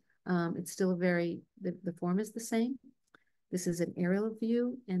way. It's still the form is the same. This is an aerial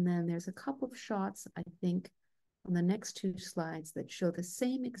view, and then there's a couple of shots, I think, on the next two slides that show the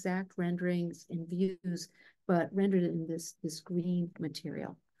same exact renderings and views, but rendered in this green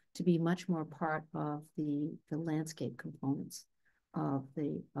material to be much more part of the landscape components of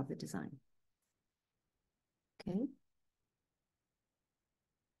the design. Okay.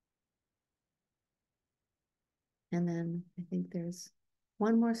 And then I think there's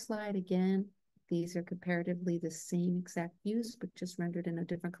one more slide again. These are comparatively the same exact views, but just rendered in a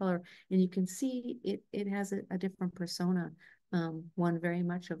different color. And you can see it has a different persona. One very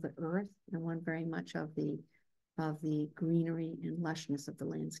much of the earth and one very much of the greenery and lushness of the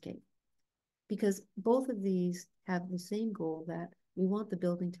landscape. Because both of these have the same goal, that we want the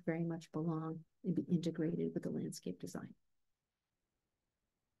building to very much belong and be integrated with the landscape design.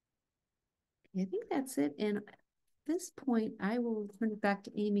 Okay, I think that's it. And at this point, I will turn it back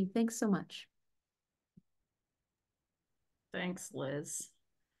to Amy. Thanks so much. Thanks, Liz.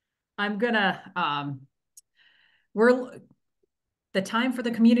 I'm gonna, the time for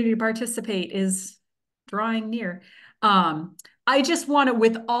the community to participate is drawing near. I just want to,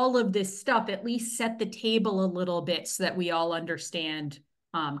 with all of this stuff, at least set the table a little bit so that we all understand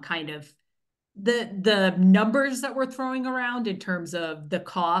kind of the numbers that we're throwing around in terms of the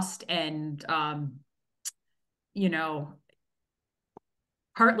cost and,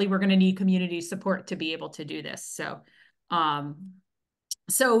 partly we're going to need community support to be able to do this. So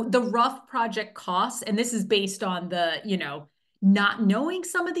the rough project costs, and this is based on the, not knowing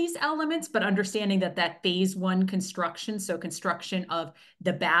some of these elements, but understanding that phase one construction, so construction of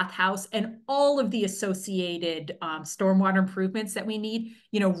the bathhouse and all of the associated stormwater improvements that we need,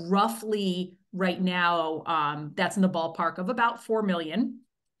 roughly right now, that's in the ballpark of about 4 million,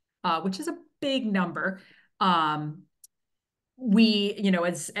 which is a big number. We,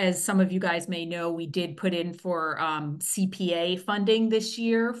 as some of you guys may know, we did put in for CPA funding this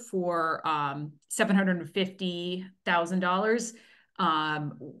year for $750,000.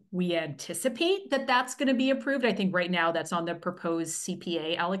 We anticipate that that's going to be approved. I think right now that's on the proposed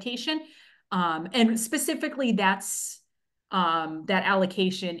CPA allocation. And specifically that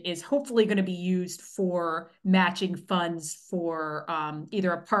allocation is hopefully going to be used for matching funds for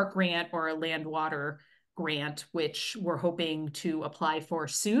either a park grant or a land water grant, which we're hoping to apply for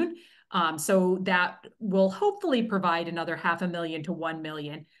soon. So that will hopefully provide another $500,000 to 1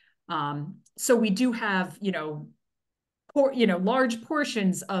 million. So we do have, large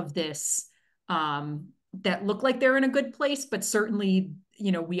portions of this that look like they're in a good place, but certainly,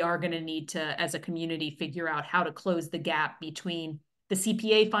 we are going to need to, as a community, figure out how to close the gap between the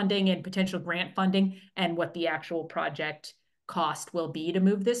CPA funding and potential grant funding and what the actual project cost will be to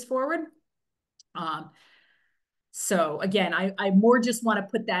move this forward. So again, I more just want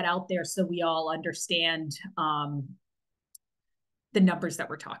to put that out there so we all understand the numbers that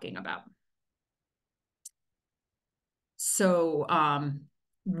we're talking about. So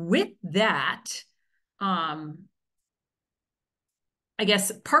with that, I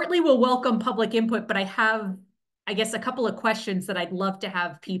guess partly we'll welcome public input, but I have, I guess, a couple of questions that I'd love to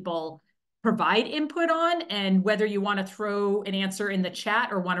have people provide input on, and whether you want to throw an answer in the chat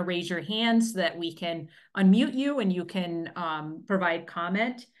or want to raise your hand so that we can unmute you and you can provide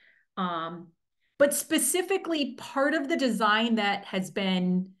comment. But specifically, part of the design that has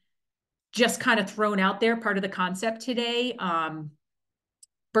been just kind of thrown out there, part of the concept today,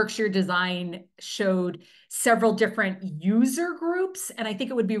 Berkshire Design showed several different user groups, and I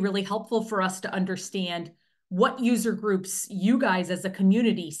think it would be really helpful for us to understand what user groups you guys as a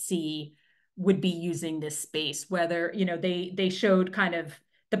community see would be using this space, whether, they showed kind of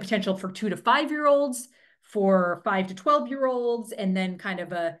the potential for 2 to 5 year olds, for 5 to 12 year olds, and then kind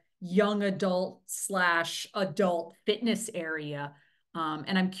of a, young adult slash adult fitness area.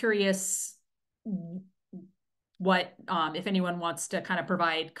 And I'm curious what, if anyone wants to kind of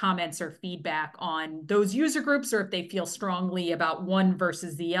provide comments or feedback on those user groups, or if they feel strongly about one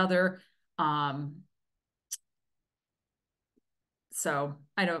versus the other. So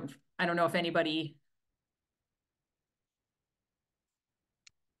I don't know if anybody.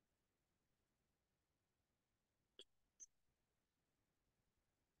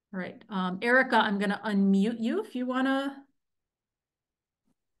 All right, Erica, I'm going to unmute you if you want to.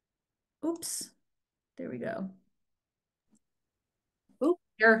 Oops, there we go. Oh,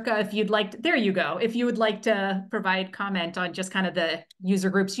 Erica, if you'd like to, there you go. If you would like to provide comment on just kind of the user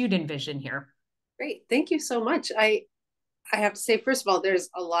groups you'd envision here. Great, thank you so much. I have to say, first of all, there's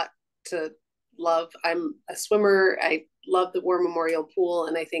a lot to love. I'm a swimmer. I love the War Memorial Pool,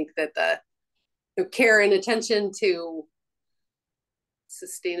 and I think that the care and attention to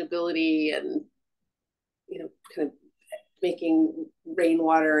sustainability and, you know, kind of making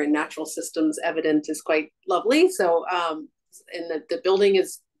rainwater and natural systems evident is quite lovely. So, and the building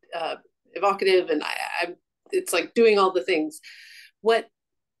is evocative, and it's like doing all the things. What,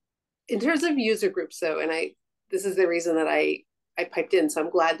 in terms of user groups though, and this is the reason that I piped in, so I'm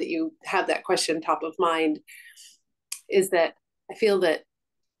glad that you have that question top of mind, is that I feel that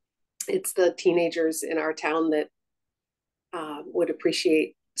it's the teenagers in our town that would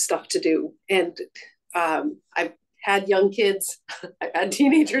appreciate stuff to do. And I've had young kids, I've had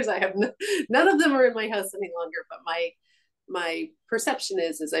teenagers, I have none of them are in my house any longer, but my perception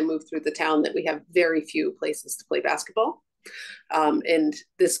is, as I move through the town, that we have very few places to play basketball. And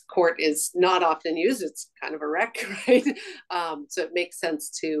this court is not often used. It's kind of a wreck, right? So it makes sense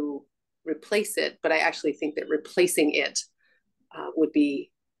to replace it, but I actually think that replacing it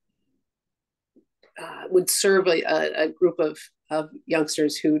would serve a group of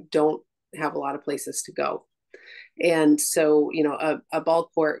youngsters who don't have a lot of places to go. And so, you know, a ball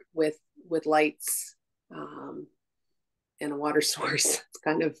court with lights and a water source, it's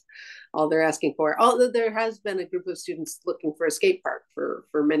kind of all they're asking for. Although there has been a group of students looking for a skate park for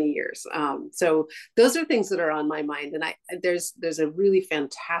many years. So those are things that are on my mind. And there's a really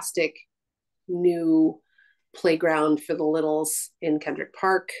fantastic new playground for the littles in Kendrick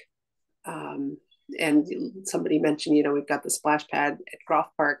Park. And somebody mentioned, you know, we've got the splash pad at Groff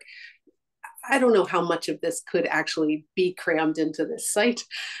Park. I don't know how much of this could actually be crammed into this site,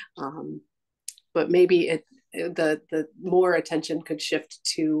 but maybe the more attention could shift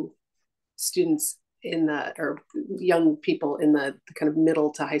to students or young people in the kind of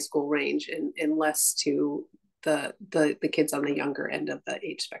middle to high school range, and less to the kids on the younger end of the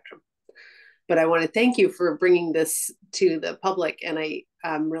age spectrum. But I want to thank you for bringing this to the public, and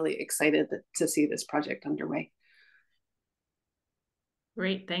I'm really excited to see this project underway.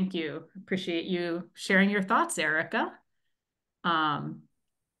 Great, thank you. Appreciate you sharing your thoughts, Erica. I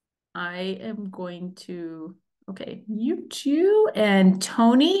am going to, mute you. And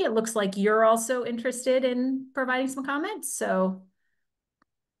Tony, it looks like you're also interested in providing some comments, so.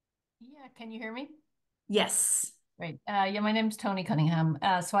 Yeah, can you hear me? Yes. Great. Yeah, my name's Tony Cunningham.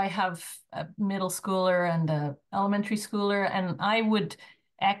 So I have a middle schooler and a elementary schooler, and I would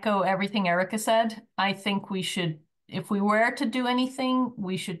echo everything Erica said. I think we should, if we were to do anything,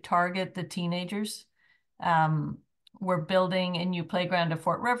 we should target the teenagers. We're building a new playground at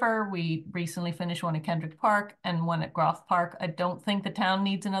Fort River. We recently finished one at Kendrick Park and one at Groff Park. I don't think the town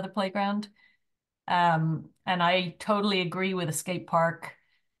needs another playground. And I totally agree with a skate park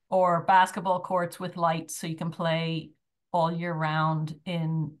or basketball courts with lights so you can play all year round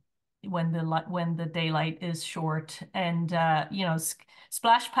when the daylight is short. And you know,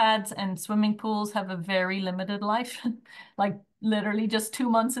 splash pads and swimming pools have a very limited life, like literally just 2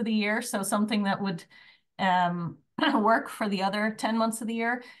 months of the year. So something that would work for the other 10 months of the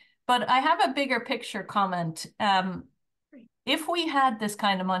year. But I have a bigger picture comment. If we had this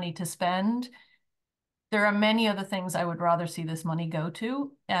kind of money to spend, there are many other things I would rather see this money go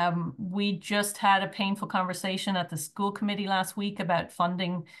to. We just had a painful conversation at the school committee last week about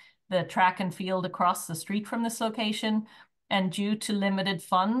funding the track and field across the street from this location. And due to limited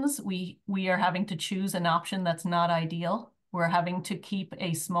funds, we are having to choose an option that's not ideal. We're having to keep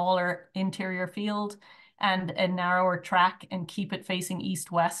a smaller interior field and a narrower track and keep it facing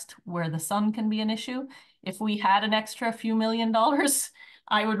east-west where the sun can be an issue. If we had an extra few $1 million,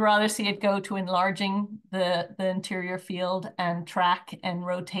 I would rather see it go to enlarging the interior field and track and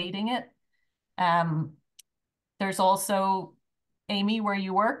rotating it. There's also, Amy, where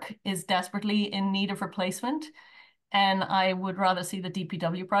you work, is desperately in need of replacement. And I would rather see the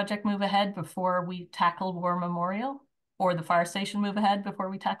DPW project move ahead before we tackle War Memorial or the fire station move ahead before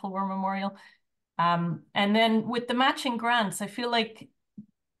we tackle War Memorial. And then with the matching grants, I feel like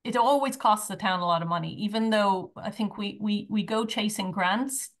it always costs the town a lot of money, even though I think we go chasing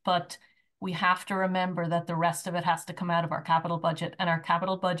grants, but we have to remember that the rest of it has to come out of our capital budget, and our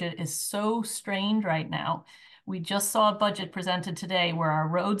capital budget is so strained right now. We just saw a budget presented today where our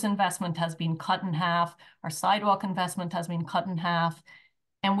roads investment has been cut in half, our sidewalk investment has been cut in half,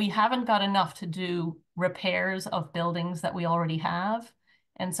 and we haven't got enough to do repairs of buildings that we already have.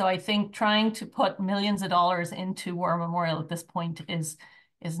 And so I think trying to put millions of dollars into War Memorial at this point is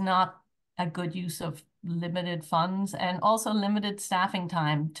not a good use of limited funds and also limited staffing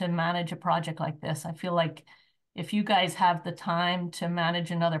time to manage a project like this. I feel like if you guys have the time to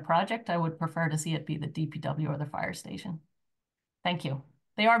manage another project, I would prefer to see it be the DPW or the fire station. Thank you.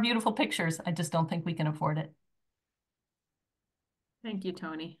 They are beautiful pictures. I just don't think we can afford it. Thank you,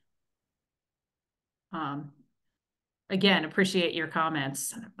 Tony. Again, appreciate your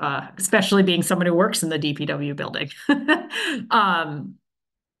comments, especially being someone who works in the DPW building.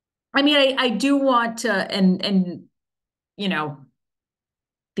 I mean, I do want to, and you know,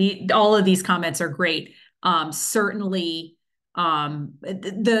 all of these comments are great. Certainly,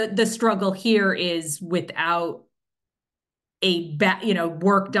 the struggle here is without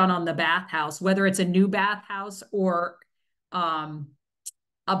work done on the bathhouse, whether it's a new bathhouse or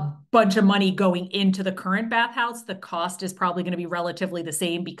a bunch of money going into the current bathhouse, the cost is probably going to be relatively the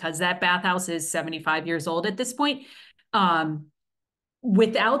same because that bathhouse is 75 years old at this point.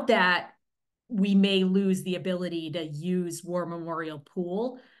 Without that, we may lose the ability to use War Memorial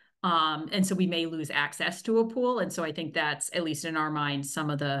Pool. And so we may lose access to a pool. And so I think that's, at least in our mind,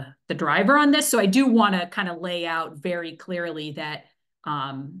 some of the driver on this. So I do want to kind of lay out very clearly that,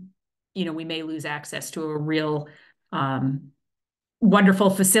 we may lose access to a real wonderful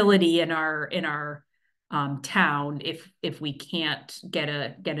facility in our town if we can't get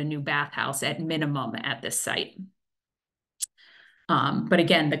a new bathhouse at minimum at this site. But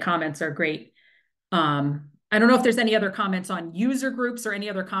again, the comments are great. I don't know if there's any other comments on user groups or any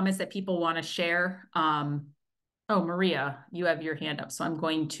other comments that people want to share. Oh, Maria, you have your hand up, so I'm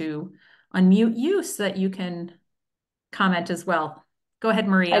going to unmute you so that you can comment as well. Go ahead,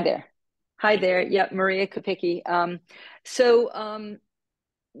 Maria. Hi there. Hi there. Yeah, Maria Kopicki.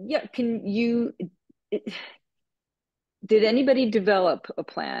 Yeah, did anybody develop a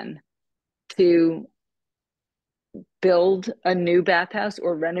plan to build a new bathhouse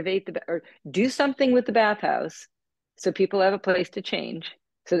or renovate or do something with the bathhouse so people have a place to change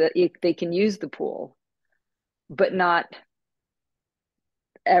so that they can use the pool, but not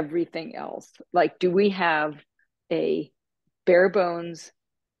everything else? Like, do we have a bare bones,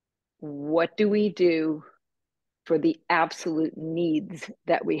 what do we do for the absolute needs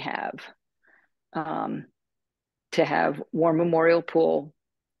that we have to have War Memorial Pool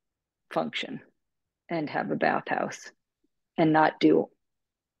function and have a bathhouse and not do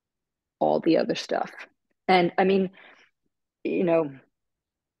all the other stuff? And I mean,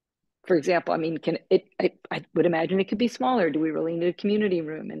 for example, I mean, I would imagine it could be smaller. Do we really need a community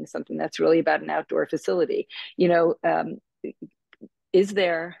room and something that's really about an outdoor facility? Is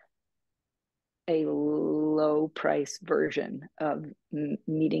there a low price version of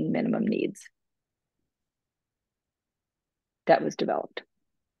meeting minimum needs that was developed?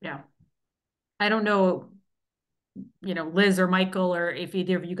 Yeah. I don't know, Liz or Michael, or if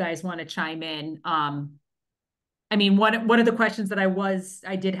either of you guys want to chime in. I mean, one of the questions that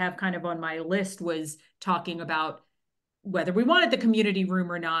I did have kind of on my list was talking about whether we wanted the community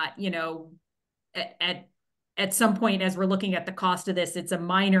room or not. At some point, as we're looking at the cost of this, it's a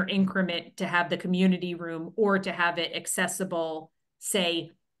minor increment to have the community room or to have it accessible,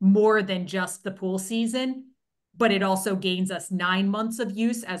 say, more than just the pool season, but it also gains us 9 months of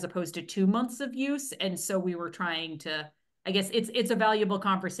use as opposed to 2 months of use. And so we were trying to, I guess it's a valuable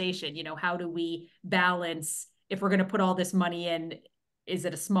conversation. How do we balance, if we're going to put all this money in, is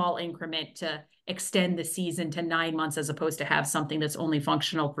it a small increment to extend the season to 9 months as opposed to have something that's only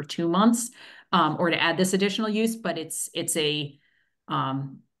functional for 2 months, or to add this additional use? But again,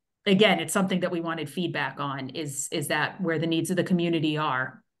 it's something that we wanted feedback on, is that where the needs of the community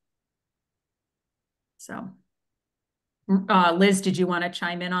are. So, Liz, did you want to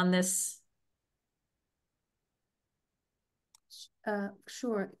chime in on this?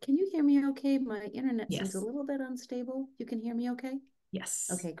 Sure. Can you hear me okay? My internet seems Yes. a little bit unstable. You can hear me okay? Yes.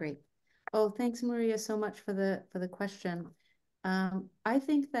 Okay, great. Oh, thanks, Maria, so much for the question. I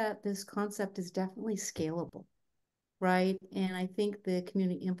think that this concept is definitely scalable, right? And I think the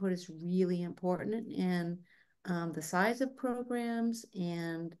community input is really important in the size of programs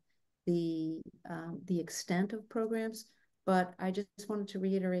and the extent of programs, but I just wanted to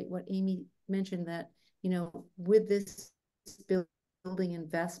reiterate what Amy mentioned, that, you know, with this building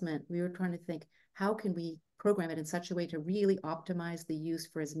investment, we were trying to think, how can we program it in such a way to really optimize the use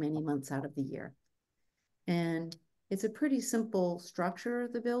for as many months out of the year? And it's a pretty simple structure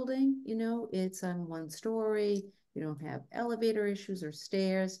of the building. You know, it's on one story. You don't have elevator issues or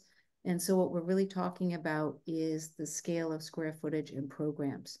stairs. And so what we're really talking about is the scale of square footage and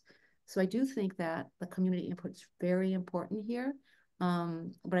programs. So I do think that the community input is very important here.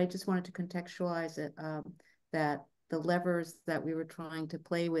 But I just wanted to contextualize it, that the levers that we were trying to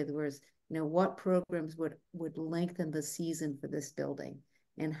play with was, you know, what programs would lengthen the season for this building,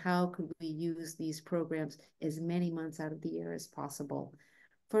 and how could we use these programs as many months out of the year as possible,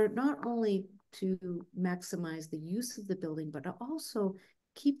 for not only to maximize the use of the building, but to also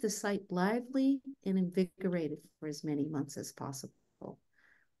keep the site lively and invigorated for as many months as possible,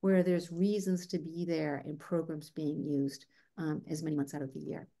 where there's reasons to be there and programs being used as many months out of the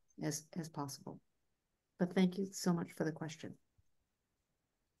year as possible. But thank you so much for the question.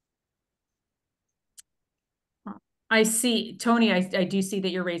 I see, Tony, I do see that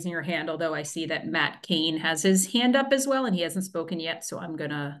you're raising your hand, although I see that Matt Kane has his hand up as well, and he hasn't spoken yet. So I'm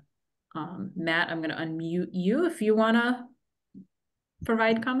gonna, Matt, I'm gonna unmute you if you wanna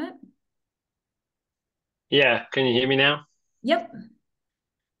provide comment. Yeah, can you hear me now? Yep.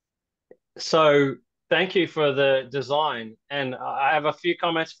 So thank you for the design. And I have a few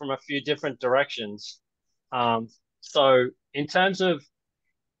comments from a few different directions. So in terms of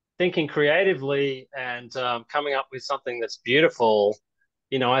thinking creatively and coming up with something that's beautiful,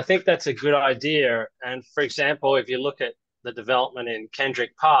 you know, I think that's a good idea. And for example, if you look at the development in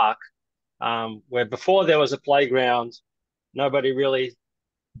Kendrick Park, where before there was a playground, nobody really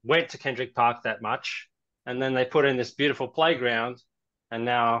went to Kendrick Park that much. And then they put in this beautiful playground. And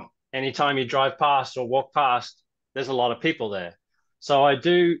now anytime you drive past or walk past, there's a lot of people there. So I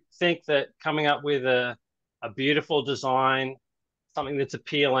do think that coming up with a beautiful design, something that's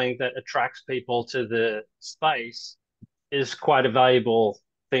appealing, that attracts people to the space, is quite a valuable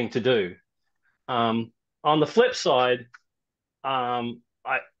thing to do. On the flip side, and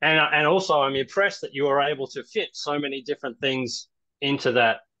also I'm impressed that you were able to fit so many different things into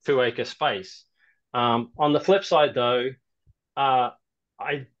that 2-acre space. On the flip side, though, I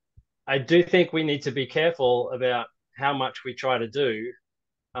do think we need to be careful about how much we try to do,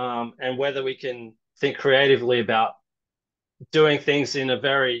 and whether we can think creatively about doing things in a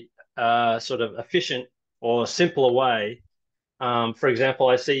very sort of efficient or simpler way. For example,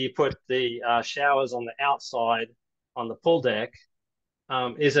 I see you put the showers on the outside on the pool deck.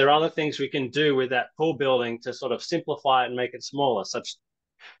 Is there other things we can do with that pool building to sort of simplify it and make it smaller? Such,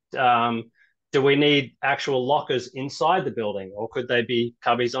 do we need actual lockers inside the building, or could they be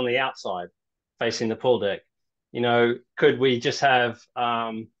cubbies on the outside facing the pool deck? You know, could we just have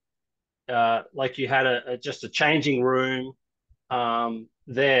like you had just a changing room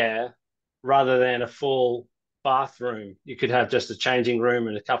there, rather than a full bathroom? You could have just a changing room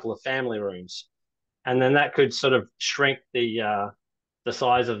and a couple of family rooms, and then that could sort of shrink the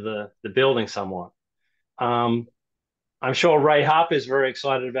size of the building somewhat. I'm sure Ray Harper is very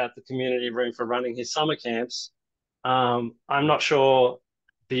excited about the community room for running his summer camps. I'm not sure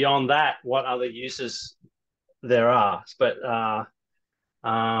beyond that what other uses there are, but I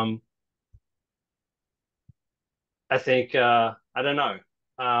think I don't know.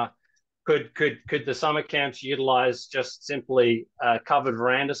 Could the summer camps utilize just simply covered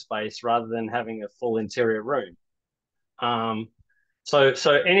veranda space rather than having a full interior room? So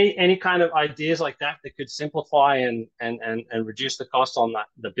any kind of ideas like that could simplify and reduce the cost on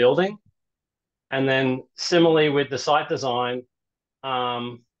the building. And then similarly with the site design,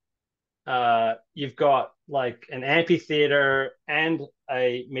 you've got like an amphitheater and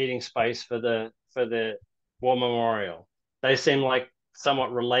a meeting space for the war memorial. They seem like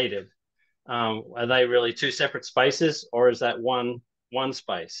somewhat related. Are they really two separate spaces, or is that one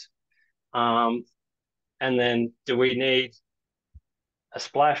space? And then do we need a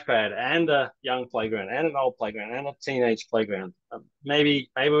splash pad and a young playground and an old playground and a teenage playground? Maybe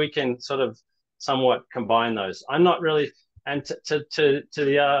we can sort of somewhat combine those. I'm not really, and to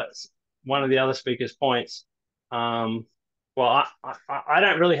the one of the other speakers' points, well, I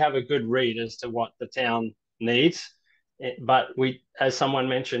don't really have a good read as to what the town needs, but we, as someone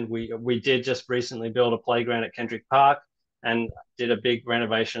mentioned, we did just recently build a playground at Kendrick Park and did a big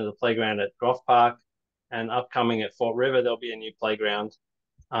renovation of the playground at Groff Park. And upcoming at Fort River, there'll be a new playground.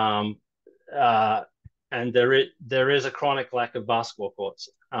 And there is a chronic lack of basketball courts.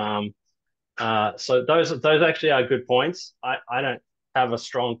 So those actually are good points. I don't have a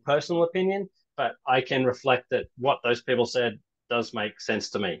strong personal opinion, but I can reflect that what those people said does make sense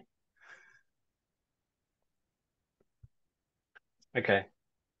to me. Okay,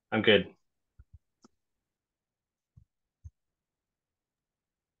 I'm good.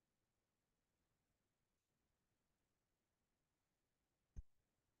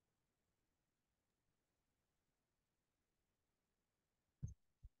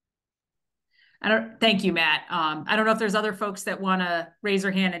 Thank you, Matt. I don't know if there's other folks that want to raise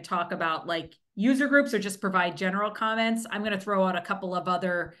their hand and talk about like user groups or just provide general comments. I'm going to throw out a couple of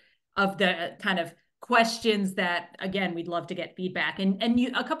other of the kind of questions that, again, we'd love to get feedback. And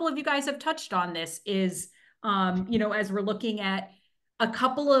a couple of you guys have touched on this is, as we're looking at a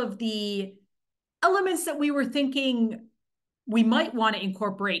couple of the elements that we were thinking we might want to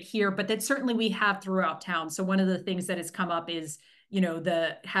incorporate here, but that certainly we have throughout town. So one of the things that has come up is,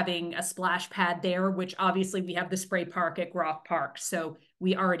 the having a splash pad there, which obviously we have the spray park at Groff Park. So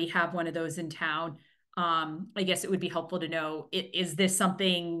we already have one of those in town. I guess it would be helpful to know, is this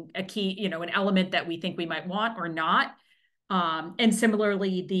something, a key, an element that we think we might want or not? And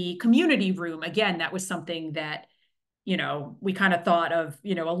similarly, the community room, again, that was something that, we kind of thought of,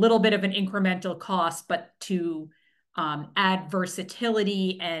 a little bit of an incremental cost, but to add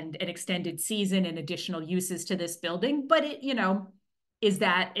versatility and an extended season and additional uses to this building. But is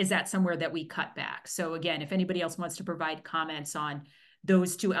that somewhere that we cut back? So again, if anybody else wants to provide comments on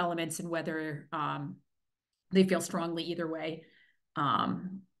those two elements and whether they feel strongly either way,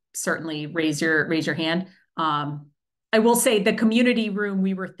 certainly raise your hand. I will say the community room,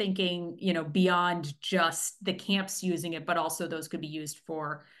 we were thinking, beyond just the camps using it, but also those could be used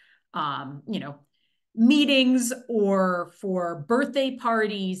for, meetings or for birthday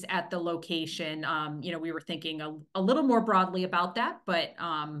parties at the location. We were thinking a little more broadly about that, but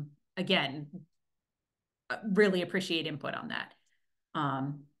again, really appreciate input on that.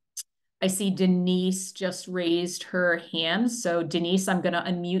 I see Denise just raised her hand. So Denise, I'm going to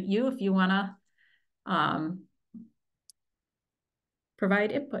unmute you if you want to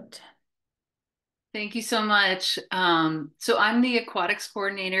provide input. Thank you so much. So I'm the aquatics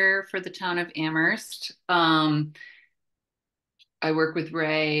coordinator for the town of Amherst. I work with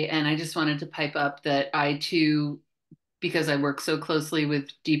Ray, and I just wanted to pipe up that I too, because I work so closely with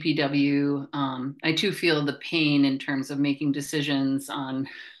DPW, I too feel the pain in terms of making decisions on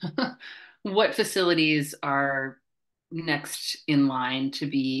what facilities are next in line to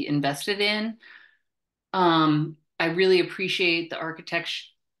be invested in. I really appreciate the architect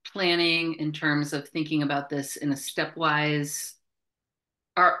planning in terms of thinking about this in a stepwise,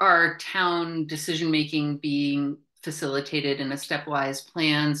 our town decision making being facilitated in a stepwise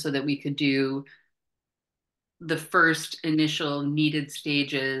plan so that we could do the first initial needed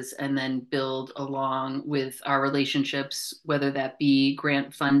stages and then build along with our relationships, whether that be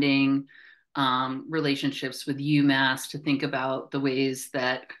grant funding, relationships with UMass to think about the ways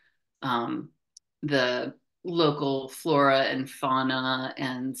that the local flora and fauna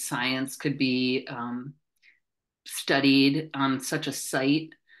and science could be studied on such a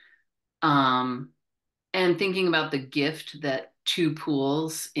site. And thinking about the gift that two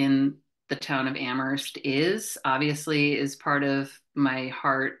pools in the town of Amherst obviously is part of my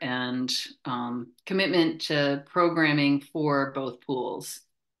heart and commitment to programming for both pools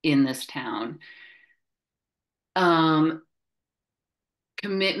in this town.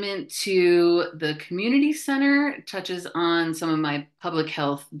 Commitment to the community center touches on some of my public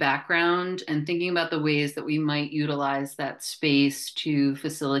health background and thinking about the ways that we might utilize that space to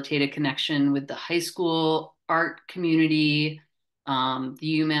facilitate a connection with the high school art community, the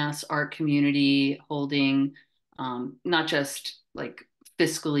UMass art community, holding not just like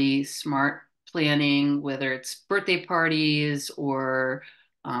fiscally smart planning, whether it's birthday parties or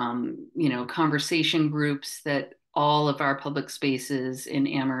conversation groups that all of our public spaces in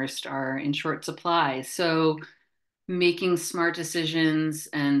Amherst are in short supply. So making smart decisions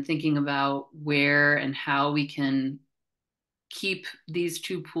and thinking about where and how we can keep these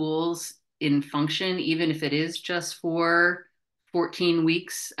two pools in function, even if it is just for 14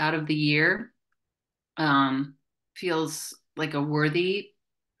 weeks out of the year, feels like a worthy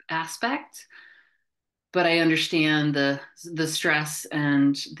aspect. But I understand the stress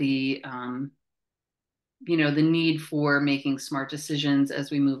and the the need for making smart decisions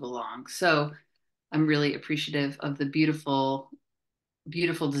as we move along. So I'm really appreciative of the beautiful,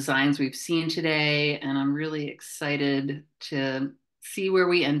 beautiful designs we've seen today. And I'm really excited to see where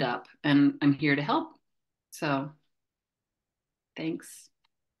we end up. And I'm here to help. So thanks.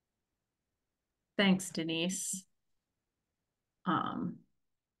 Thanks, Denise.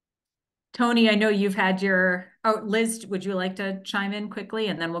 Tony, I know you've had oh, Liz, would you like to chime in quickly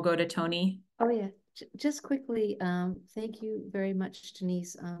and then we'll go to Tony? Oh, yeah. Just quickly, thank you very much,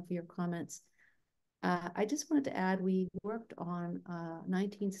 Denise, for your comments. I just wanted to add, we worked on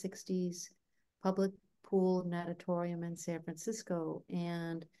 1960s public pool natatorium in San Francisco,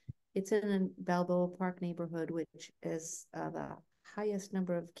 and it's in a Balboa Park neighborhood, which is the highest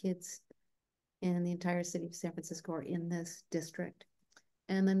number of kids in the entire city of San Francisco are in this district.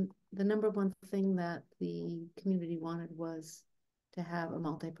 And then the number one thing that the community wanted was to have a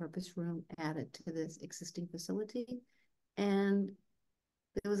multi-purpose room added to this existing facility. And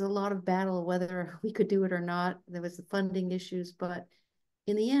there was a lot of battle whether we could do it or not. There was the funding issues, but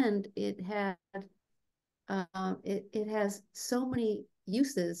in the end, it has so many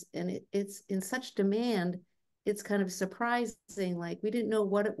uses, and it's in such demand. It's kind of surprising. Like, we didn't know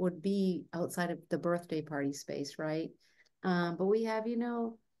what it would be outside of the birthday party space, right? But we have,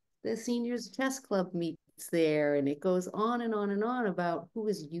 the seniors chess club meets there, and it goes on and on and on about who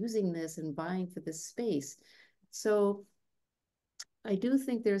is using this and buying for this space. So I do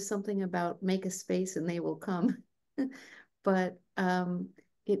think there's something about make a space and they will come. But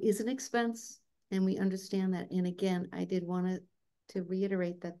it is an expense, and we understand that. And again, I did want to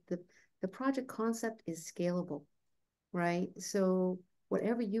reiterate that the project concept is scalable, right? So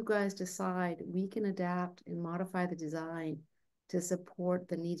whatever you guys decide, we can adapt and modify the design to support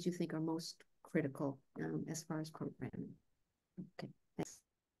the needs you think are most critical as far as programming. Okay, thanks.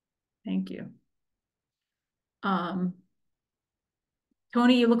 Thank you.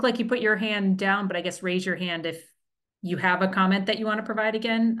 Tony, you look like you put your hand down, but I guess raise your hand if you have a comment that you want to provide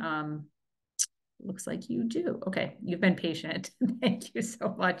again. Looks like you do. Okay, you've been patient. Thank you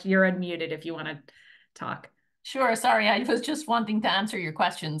so much. You're unmuted if you want to talk. Sure. Sorry, I was just wanting to answer your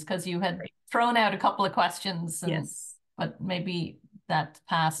questions because you had thrown out a couple of questions. Yes. But maybe that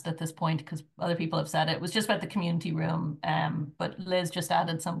passed at this point because other people have said it. It was just about the community room. But Liz just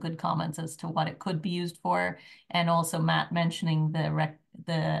added some good comments as to what it could be used for. And also Matt mentioning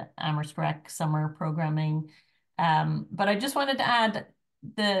the Amherst Rec summer programming. But I just wanted to add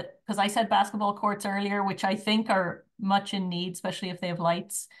because I said basketball courts earlier, which I think are much in need, especially if they have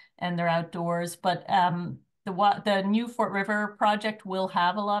lights and they're outdoors. But the new Fort River project will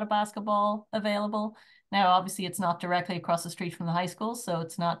have a lot of basketball available. Now, obviously, it's not directly across the street from the high school, so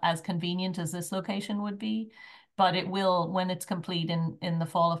it's not as convenient as this location would be. But it will, when it's complete in the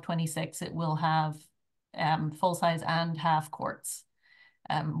fall of 26, it will have full-size and half courts,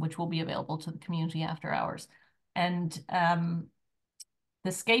 which will be available to the community after hours. And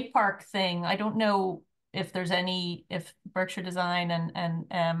the skate park thing, I don't know if Berkshire Design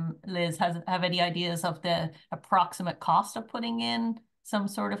and Liz have any ideas of the approximate cost of putting in some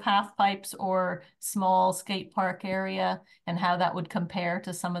sort of half pipes or small skate park area and how that would compare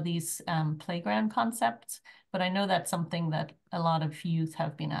to some of these playground concepts. But I know that's something that a lot of youth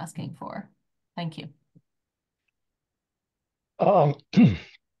have been asking for. Thank you.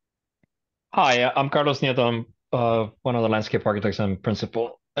 Hi, I'm Carlos Nieto. I'm one of the landscape architects and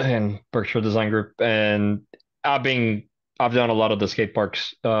principal in Berkshire Design Group, and I've done a lot of the skate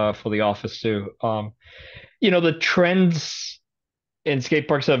parks for the office too. The trends in skate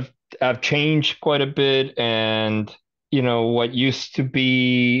parks have changed quite a bit, and what used to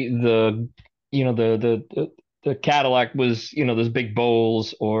be the Cadillac was those big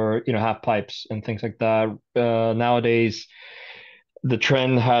bowls or half pipes and things like that. Nowadays the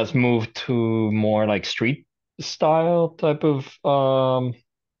trend has moved to more like street style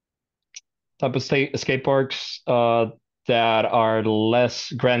skate parks that are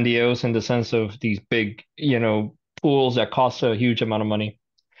less grandiose in the sense of these big pools that cost a huge amount of money.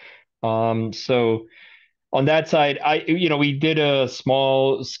 So on that side, we did a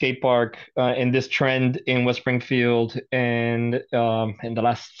small skate park in this trend in West Springfield, and in the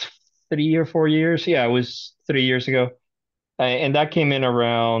last 3 or 4 years, yeah, it was 3 years ago, and that came in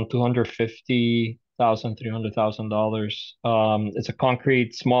around $250,000, $300,000. It's a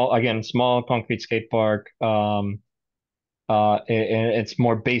small concrete skate park. And it's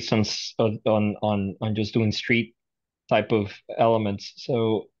more based on just doing street type of elements.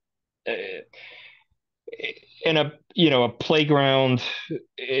 So, in a playground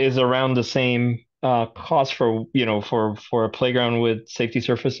is around the same cost for a playground with safety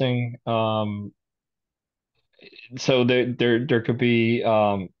surfacing. So there could be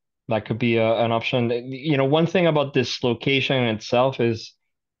that could be an option. One thing about this location itself is,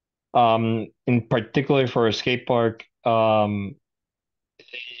 in particular for a skate park, depending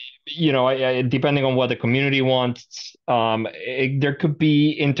on what the community wants, there could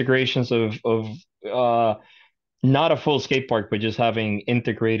be integrations of not a full skate park, but just having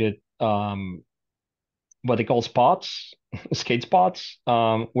integrated what they call spots, skate spots,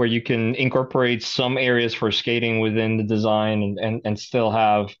 where you can incorporate some areas for skating within the design and still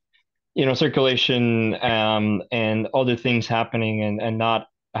have, circulation and other things happening and not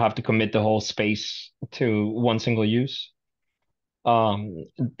have to commit the whole space to one single use.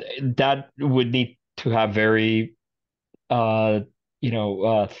 That would need to have very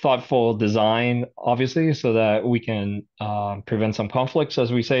thoughtful design, obviously, so that we can prevent some conflicts,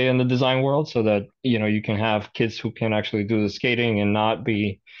 as we say in the design world, so that you can have kids who can actually do the skating and not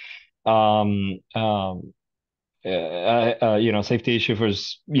be um, um, safety issue for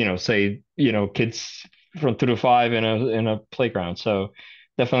say kids from 2 to 5 in a playground. So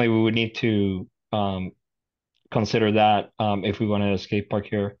definitely we would need to consider that if we want a skate park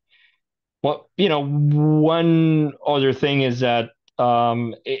here. Well, one other thing is that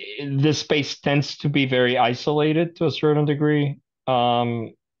this space tends to be very isolated to a certain degree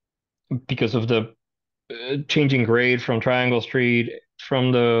um, because of the changing grade from Triangle Street,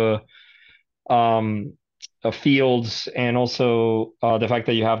 from the um, fields, and also the fact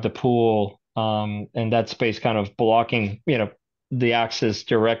that you have the pool and that space kind of blocking, the access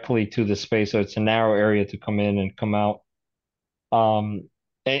directly to the space. So it's a narrow area to come in and come out. Um,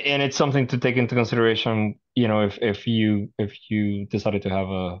 and it's something to take into consideration, if you decided to have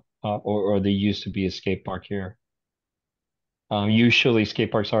or they used to be a skate park here. Usually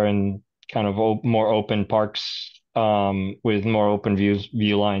skate parks are in kind of more open parks with more open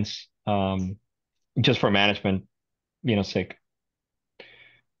view lines, just for management, sake.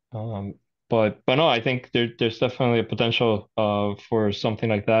 Um, but no, I think there's definitely a potential for something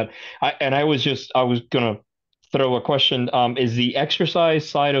like that. I was gonna throw a question. Is the exercise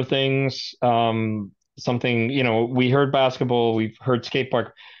side of things something, we heard basketball, we've heard skate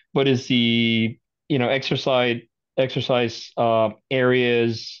park, but is the, exercise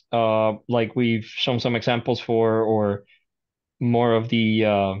areas like we've shown some examples for, or more of the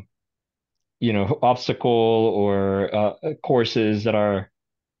obstacle or courses that are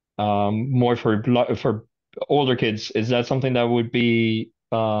more for older kids? Is that something that would be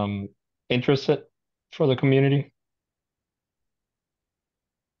interested for the community?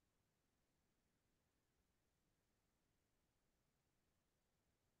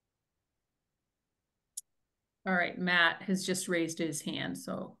 All right, Matt has just raised his hand.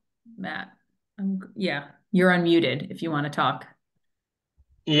 So Matt, yeah, you're unmuted if you want to talk.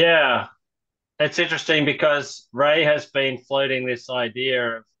 Yeah, it's interesting because Ray has been floating this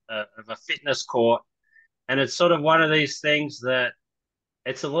idea of a fitness court, and it's sort of one of these things that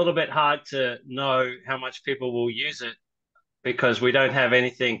it's a little bit hard to know how much people will use it because we don't have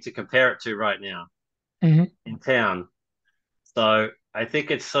anything to compare it to right now in town. So I think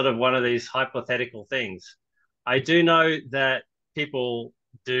it's sort of one of these hypothetical things. I do know that people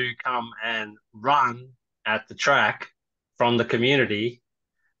do come and run at the track from the community.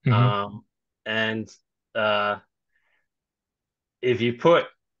 And uh, if you put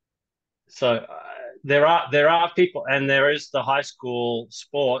there are people, and there is the high school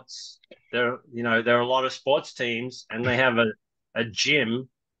sports. There are a lot of sports teams, and they have a gym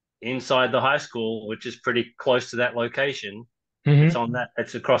inside the high school, which is pretty close to that location.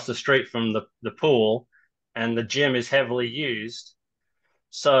 It's across the street from the pool, and the gym is heavily used.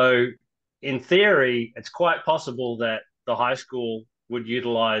 So in theory, it's quite possible that the high school would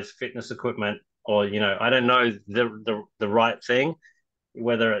utilize fitness equipment, or I don't know the right thing,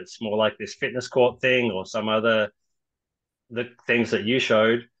 whether it's more like this fitness court thing or some other the things that you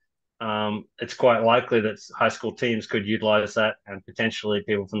showed. It's quite likely that high school teams could utilize that, and potentially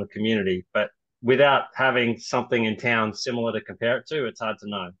people from the community. But without having something in town similar to compare it to, it's hard to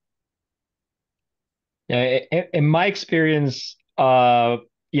know. Yeah, in my experience, in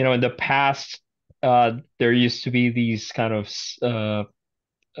the past, there used to be these kind of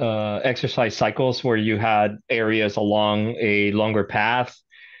exercise cycles where you had areas along a longer path,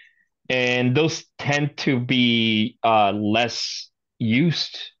 and those tend to be less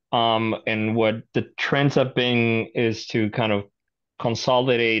used. And what the trends have been is to kind of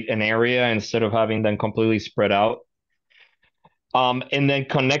consolidate an area instead of having them completely spread out. And then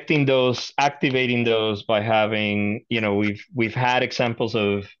connecting those, activating those by having, we've had examples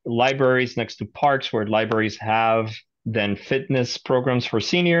of libraries next to parks where libraries have then fitness programs for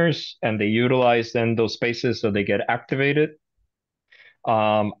seniors, and they utilize then those spaces so they get activated.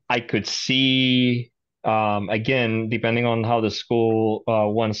 I could see, again, depending on how the school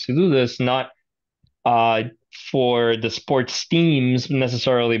wants to do this, not for the sports teams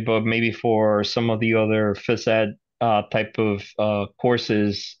necessarily, but maybe for some of the other phys ed type of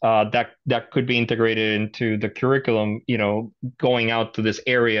courses that could be integrated into the curriculum, going out to this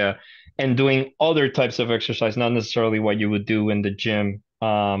area and doing other types of exercise, not necessarily what you would do in the gym.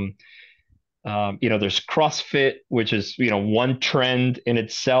 There's CrossFit, which is, one trend in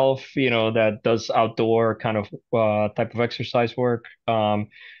itself, that does outdoor kind of type of exercise work.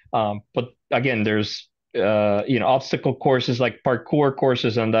 But again, there's obstacle courses like parkour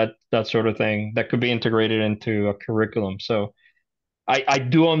courses and that sort of thing that could be integrated into a curriculum. So I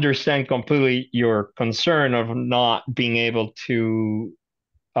do understand completely your concern of not being able to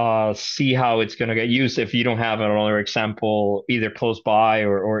see how it's going to get used if you don't have another example either close by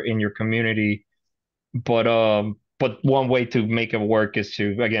or in your community. But one way to make it work is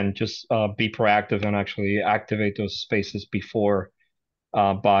to, again, just be proactive and actually activate those spaces before,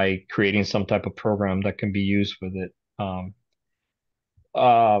 by creating some type of program that can be used with it.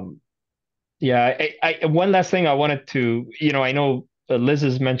 Um, yeah, one last thing I wanted to, I know Liz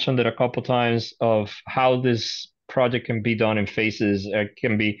has mentioned it a couple times of how this project can be done in phases. It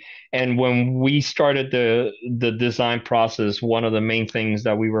can be, and when we started the design process, one of the main things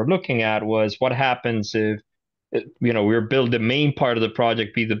that we were looking at was what happens if, we were build the main part of the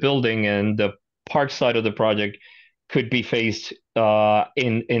project be the building, and the park side of the project could be phased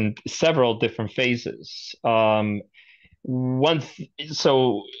in several different phases. So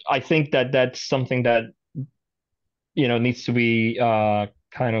I think that that's something that needs to be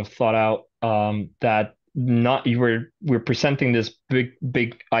kind of thought out. That not we're presenting this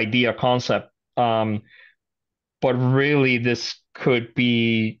big idea concept, but really this could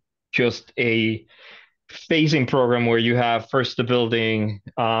be just a phasing program where you have first the building,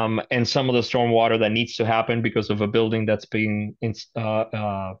 and some of the stormwater that needs to happen because of a building that's being built,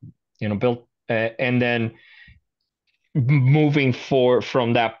 and then moving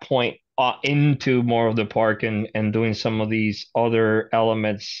from that point into more of the park, and doing some of these other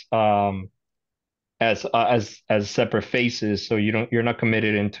elements, as separate phases, so you're not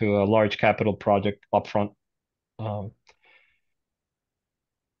committed into a large capital project upfront.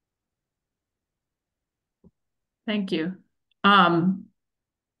 Thank you. I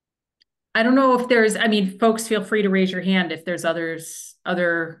don't know if there's, folks, feel free to raise your hand if there's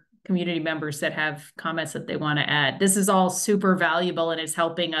other community members that have comments that they want to add. This is all super valuable and is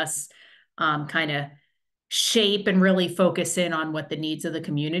helping us kind of shape and really focus in on what the needs of the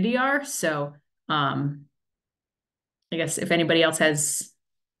community are. So I guess if anybody else has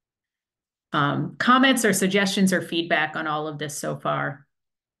comments or suggestions or feedback on all of this so far.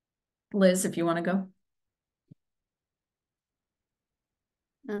 Liz, if you want to go.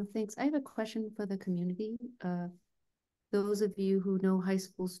 Thanks. I have a question for the community. Those of you who know high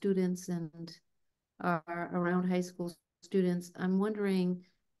school students and are around high school students, I'm wondering,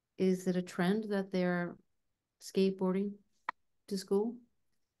 is it a trend that they're skateboarding to school?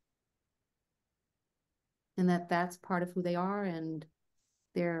 And that's part of who they are and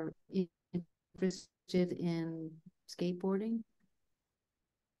they're interested in skateboarding?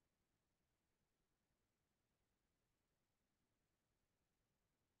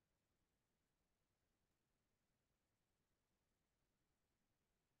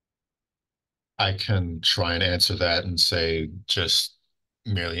 I can try and answer that and say just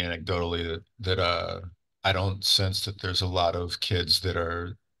merely anecdotally that I don't sense that there's a lot of kids that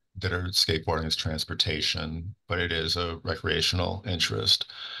are skateboarding as transportation, but it is a recreational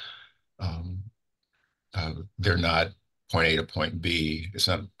interest. Um, they're not point A to point B. It's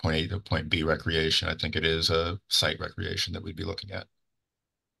not point A to point B recreation. I think it is a site recreation that we'd be looking at.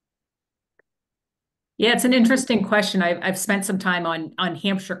 Yeah, it's an interesting question. I've spent some time on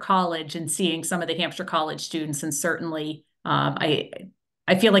Hampshire College and seeing some of the Hampshire College students, and certainly I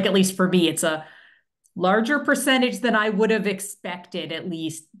feel like, at least for me, it's a larger percentage than I would have expected, at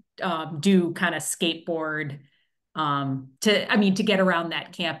least do kind of skateboard to get around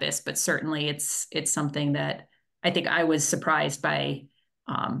that campus. But certainly it's something that I think I was surprised by,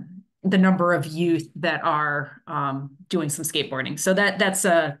 the number of youth that are doing some skateboarding. So that's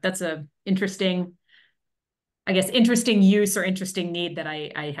a interesting, I guess, interesting use or interesting need that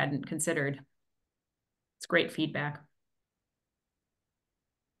I hadn't considered. It's great feedback.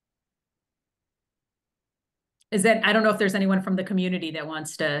 I don't know if there's anyone from the community that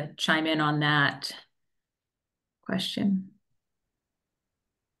wants to chime in on that question.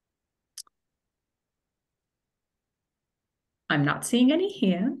 I'm not seeing any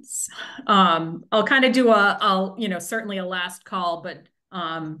hands. I'll kind of do certainly a last call, but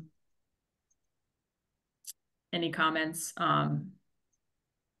any comments?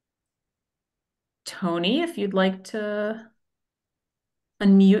 Tony, if you'd like to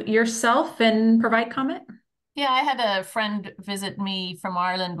unmute yourself and provide comment. Yeah, I had a friend visit me from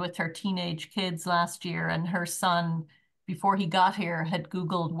Ireland with her teenage kids last year, and her son, before he got here, had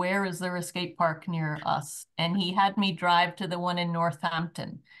Googled where is there a skate park near us, and he had me drive to the one in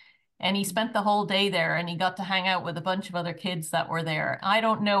Northampton. And he spent the whole day there and he got to hang out with a bunch of other kids that were there. I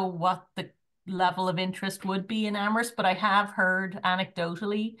don't know what the level of interest would be in Amherst, but I have heard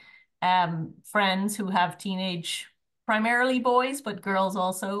anecdotally friends who have teenage, primarily boys, but girls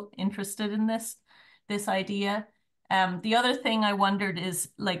also interested in this idea. The other thing I wondered is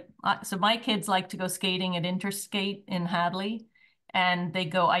like, so my kids like to go skating at Interskate in Hadley, and they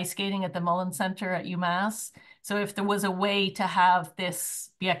go ice skating at the Mullen Center at UMass. So if there was a way to have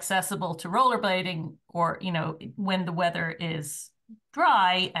this be accessible to rollerblading, or, you know, when the weather is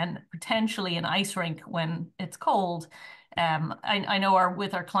dry, and potentially an ice rink when it's cold. I know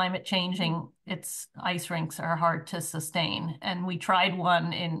with our climate changing, it's ice rinks are hard to sustain. And we tried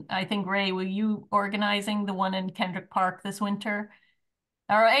one in, I think, Ray, were you organizing the one in Kendrick Park this winter?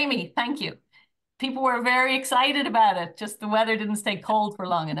 Or Amy, thank you. People were very excited about it. Just the weather didn't stay cold for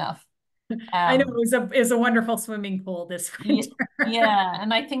long enough. I know it was a wonderful swimming pool this winter. Yeah,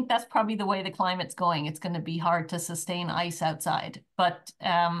 and I think that's probably the way the climate's going. It's going to be hard to sustain ice outside, but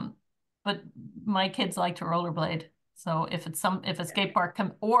my kids like to rollerblade. So if a skate park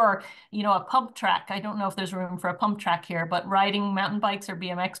or a pump track, I don't know if there's room for a pump track here, but riding mountain bikes or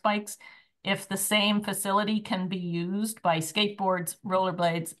BMX bikes, if the same facility can be used by skateboards,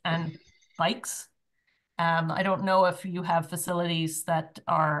 rollerblades, and bikes. I don't know if you have facilities that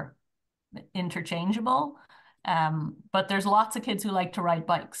are interchangeable. But there's lots of kids who like to ride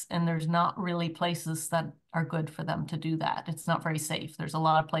bikes, and there's not really places that are good for them to do that. It's not very safe. There's a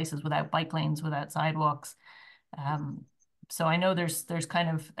lot of places without bike lanes, without sidewalks. So I know there's kind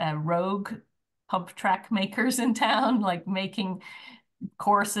of rogue pump track makers in town, like making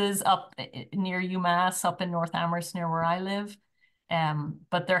courses up near UMass, up in North Amherst, near where I live.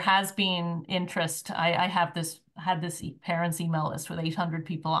 But there has been interest. I had this parents email list with 800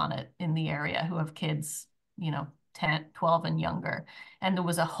 people on it in the area who have kids, 10, 12 and younger. And there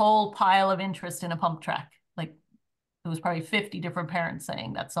was a whole pile of interest in a pump track. Like there was probably 50 different parents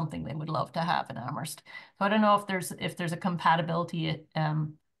saying that's something they would love to have in Amherst. So I don't know if there's a compatibility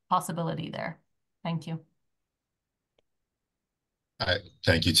possibility there. Thank you.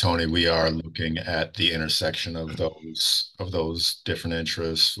 Thank you, Tony. We are looking at the intersection of those different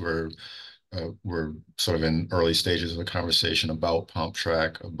interests. We're sort of in early stages of a conversation about pump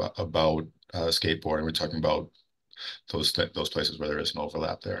track, about skateboarding. We're talking about those places where there is an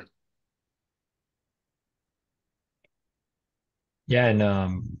overlap there. Yeah,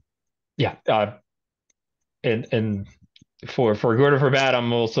 and yeah, and for good or for bad,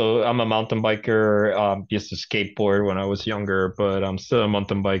 I'm a mountain biker. Used to skateboard when I was younger, but I'm still a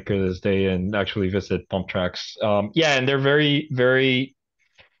mountain biker this day and actually visit pump tracks. Yeah, and they're very, very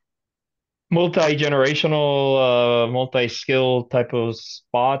multi-generational, multi-skill type of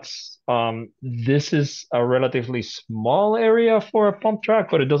spots. This is a relatively small area for a pump track,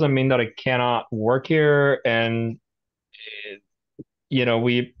 but it doesn't mean that it cannot work here. And you know,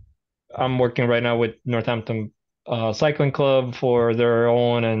 I'm working right now with Northampton Cycling Club for their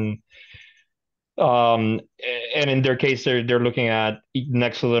own, um, and in their case, they're looking at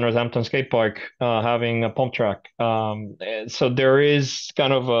next to the Northampton skate park having a pump track. And so there is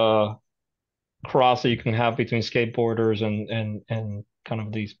kind of a cross that you can have between skateboarders and kind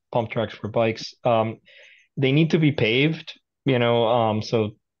of these pump tracks for bikes. They need to be paved,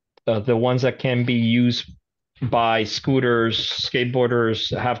 so the ones that can be used by scooters,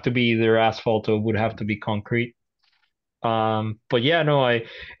 skateboarders have to be either asphalt or would have to be concrete. But yeah, no,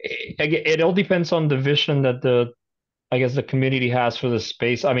 it all depends on the vision that I guess the community has for the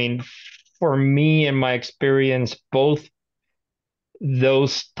space. I mean, for me, in my experience, both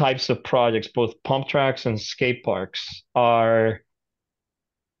those types of projects, both pump tracks and skate parks, are,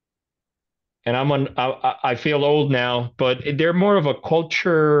 and I feel old now, but they're more of a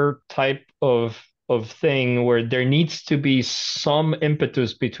culture type of thing where there needs to be some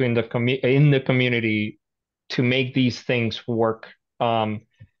impetus between in the community to make these things work.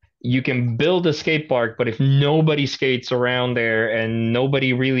 You can build a skate park, but if nobody skates around there and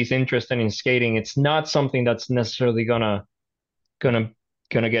nobody really is interested in skating, it's not something that's necessarily gonna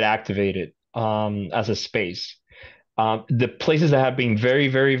get activated as a space. The places that have been very,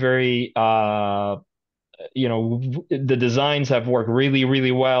 very, very the designs have worked really,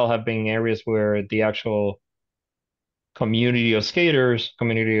 really well have been areas where the actual community of skaters,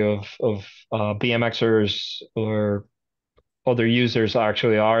 community of BMXers or other users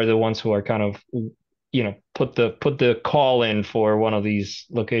actually are the ones who are kind of put the call in for one of these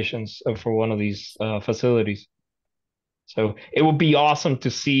locations, for one of these facilities. So it would be awesome to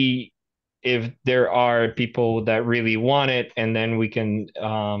see if there are people that really want it, and then we can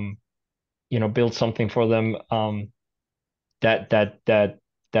build something for them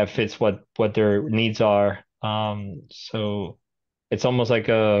that fits what their needs are. So it's almost like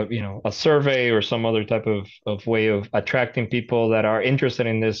a survey or some other type of way of attracting people that are interested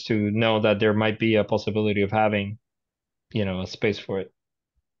in this to know that there might be a possibility of having a space for it.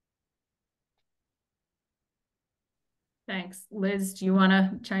 Thanks. Liz, do you want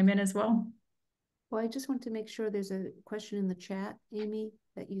to chime in as well? Well, I just want to make sure there's a question in the chat, Amy,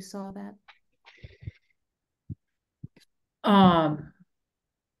 that you saw that.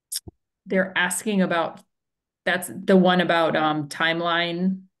 They're asking about, that's the one about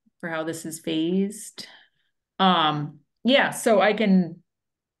timeline for how this is phased. Yeah, so I can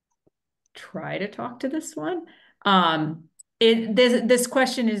try to talk to this one. This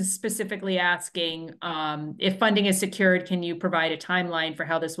question is specifically asking, if funding is secured, can you provide a timeline for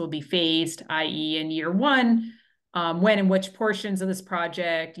how this will be phased, i.e. in year one, when and which portions of this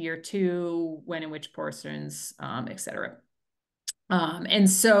project, year two, when and which portions, et cetera. And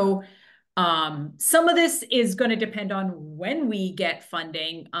so some of this is going to depend on when we get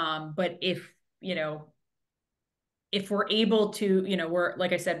funding, but if we're able to, we're,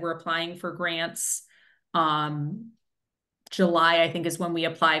 like I said, we're applying for grants. July, I think, is when we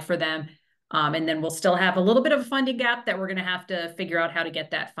apply for them. And then we'll still have a little bit of a funding gap that we're going to have to figure out how to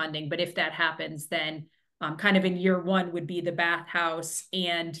get that funding. But if that happens, then kind of in year one would be the bathhouse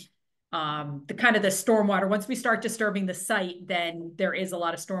and the kind of the stormwater. Once we start disturbing the site, then there is a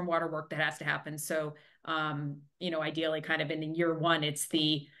lot of stormwater work that has to happen. So, ideally kind of in year one, it's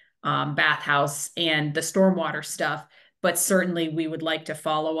the bathhouse and the stormwater stuff. But certainly we would like to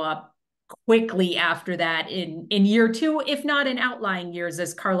follow up quickly after that in year two, if not in outlying years,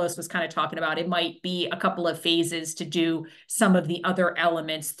 as Carlos was kind of talking about. It might be a couple of phases to do some of the other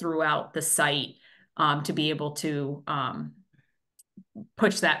elements throughout the site to be able to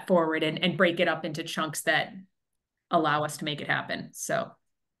push that forward and break it up into chunks that allow us to make it happen. So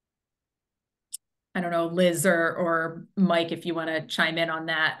I don't know, Liz or Mike, if you want to chime in on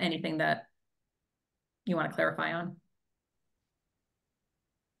that, anything that you want to clarify on.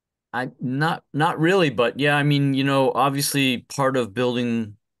 Not really, but yeah, I mean, obviously part of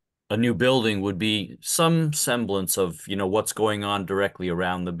building a new building would be some semblance of, what's going on directly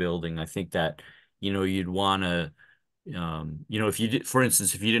around the building. I think that, you'd want to, if you did, for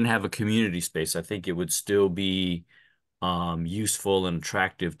instance, if you didn't have a community space, I think it would still be useful and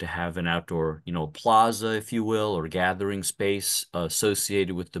attractive to have an outdoor, plaza, if you will, or gathering space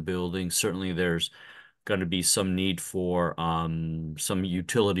associated with the building. Certainly there's going to be some need for some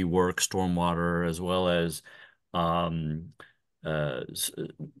utility work, stormwater, as well as uh,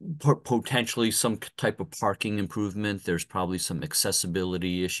 potentially some type of parking improvement. There's probably some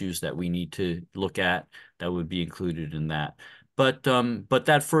accessibility issues that we need to look at that would be included in that. But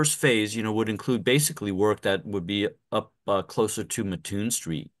that first phase, would include basically work that would be up closer to Mattoon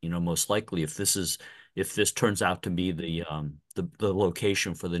Street, most likely if this turns out to be the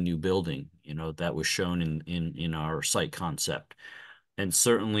location for the new building, that was shown in our site concept. And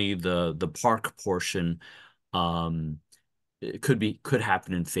certainly the park portion it could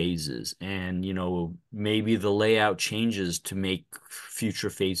happen in phases, and maybe the layout changes to make future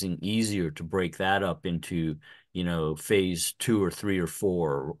phasing easier to break that up into phase 2 or 3 or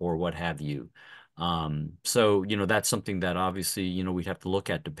 4 or what have you. So that's something that obviously we'd have to look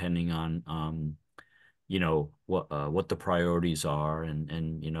at depending on what the priorities are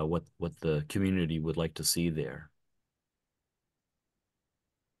and what the community would like to see there.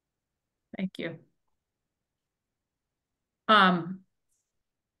 Thank you.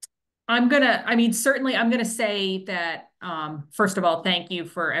 Certainly I'm gonna say that, first of all, thank you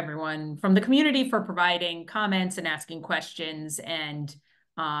for everyone from the community for providing comments and asking questions and,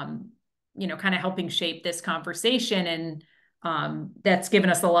 kind of helping shape this conversation. And that's given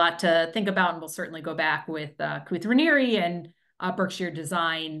us a lot to think about. And we'll certainly go back with Kuth Raniere and Berkshire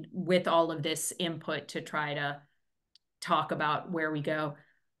Design with all of this input to try to talk about where we go.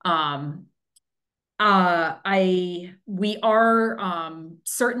 We are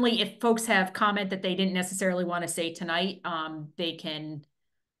certainly, if folks have comment that they didn't necessarily want to say tonight, they can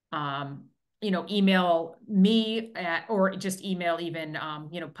email me or just email even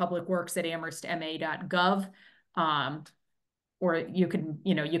publicworks@amherstma.gov, or you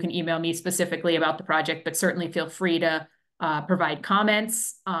can email me specifically about the project, but certainly feel free to provide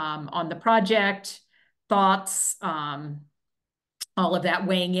comments on the project, thoughts, all of that,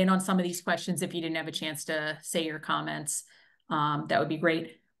 weighing in on some of these questions if you didn't have a chance to say your comments. That would be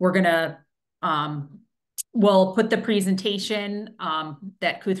great. We're gonna, we'll put the presentation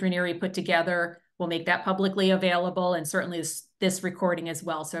that Kuth Raniere put together. We'll make that publicly available, and certainly this recording as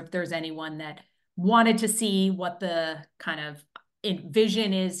well. So if there's anyone that wanted to see what the kind of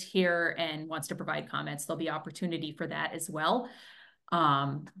vision is here and wants to provide comments, there'll be opportunity for that as well.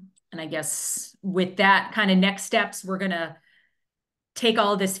 And I guess with that kind of next steps, we're gonna take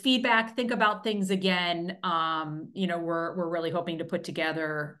all of this feedback, think about things again. You know, we're really hoping to put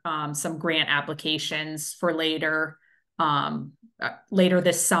together some grant applications for later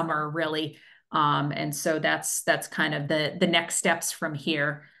this summer, really. And so that's kind of the next steps from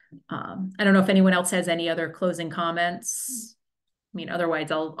here. I don't know if anyone else has any other closing comments. I mean,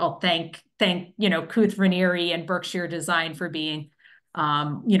 otherwise I'll thank you know, Kuth Raniere and Berkshire Design for being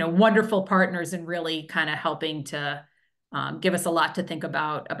you know, wonderful partners and really kind of helping to give us a lot to think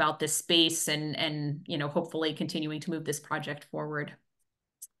about this space and you know, hopefully continuing to move this project forward.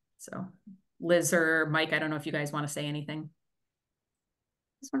 So Liz or Mike, I don't know if you guys want to say anything.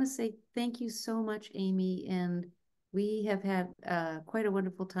 I just want to say thank you so much, Amy, and we have had quite a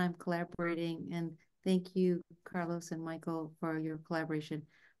wonderful time collaborating, and thank you, Carlos and Michael, for your collaboration.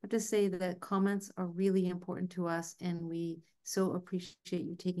 I have to say that comments are really important to us, and we so appreciate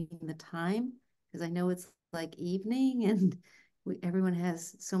you taking the time, because I know it's like evening and everyone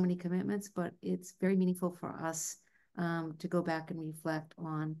has so many commitments, but it's very meaningful for us to go back and reflect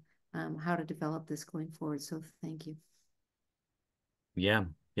on how to develop this going forward. So thank you. Yeah,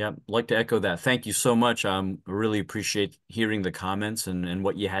 I'd like to echo that. Thank you so much. I really appreciate hearing the comments and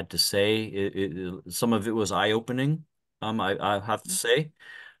what you had to say. Some of it was eye-opening, I have to say.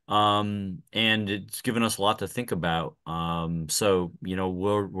 And it's given us a lot to think about. So, you know,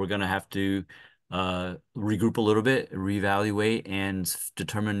 we're gonna have to regroup a little bit, reevaluate, and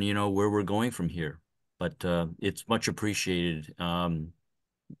determine, you know, where we're going from here. But it's much appreciated.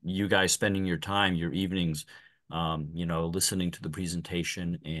 You guys spending your time, your evenings, you know, listening to the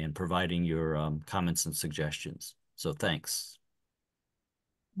presentation and providing your comments and suggestions. So thanks.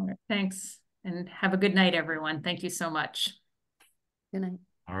 All right, thanks, and have a good night, everyone. Thank you so much. Good night.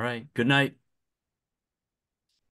 All right. Good night.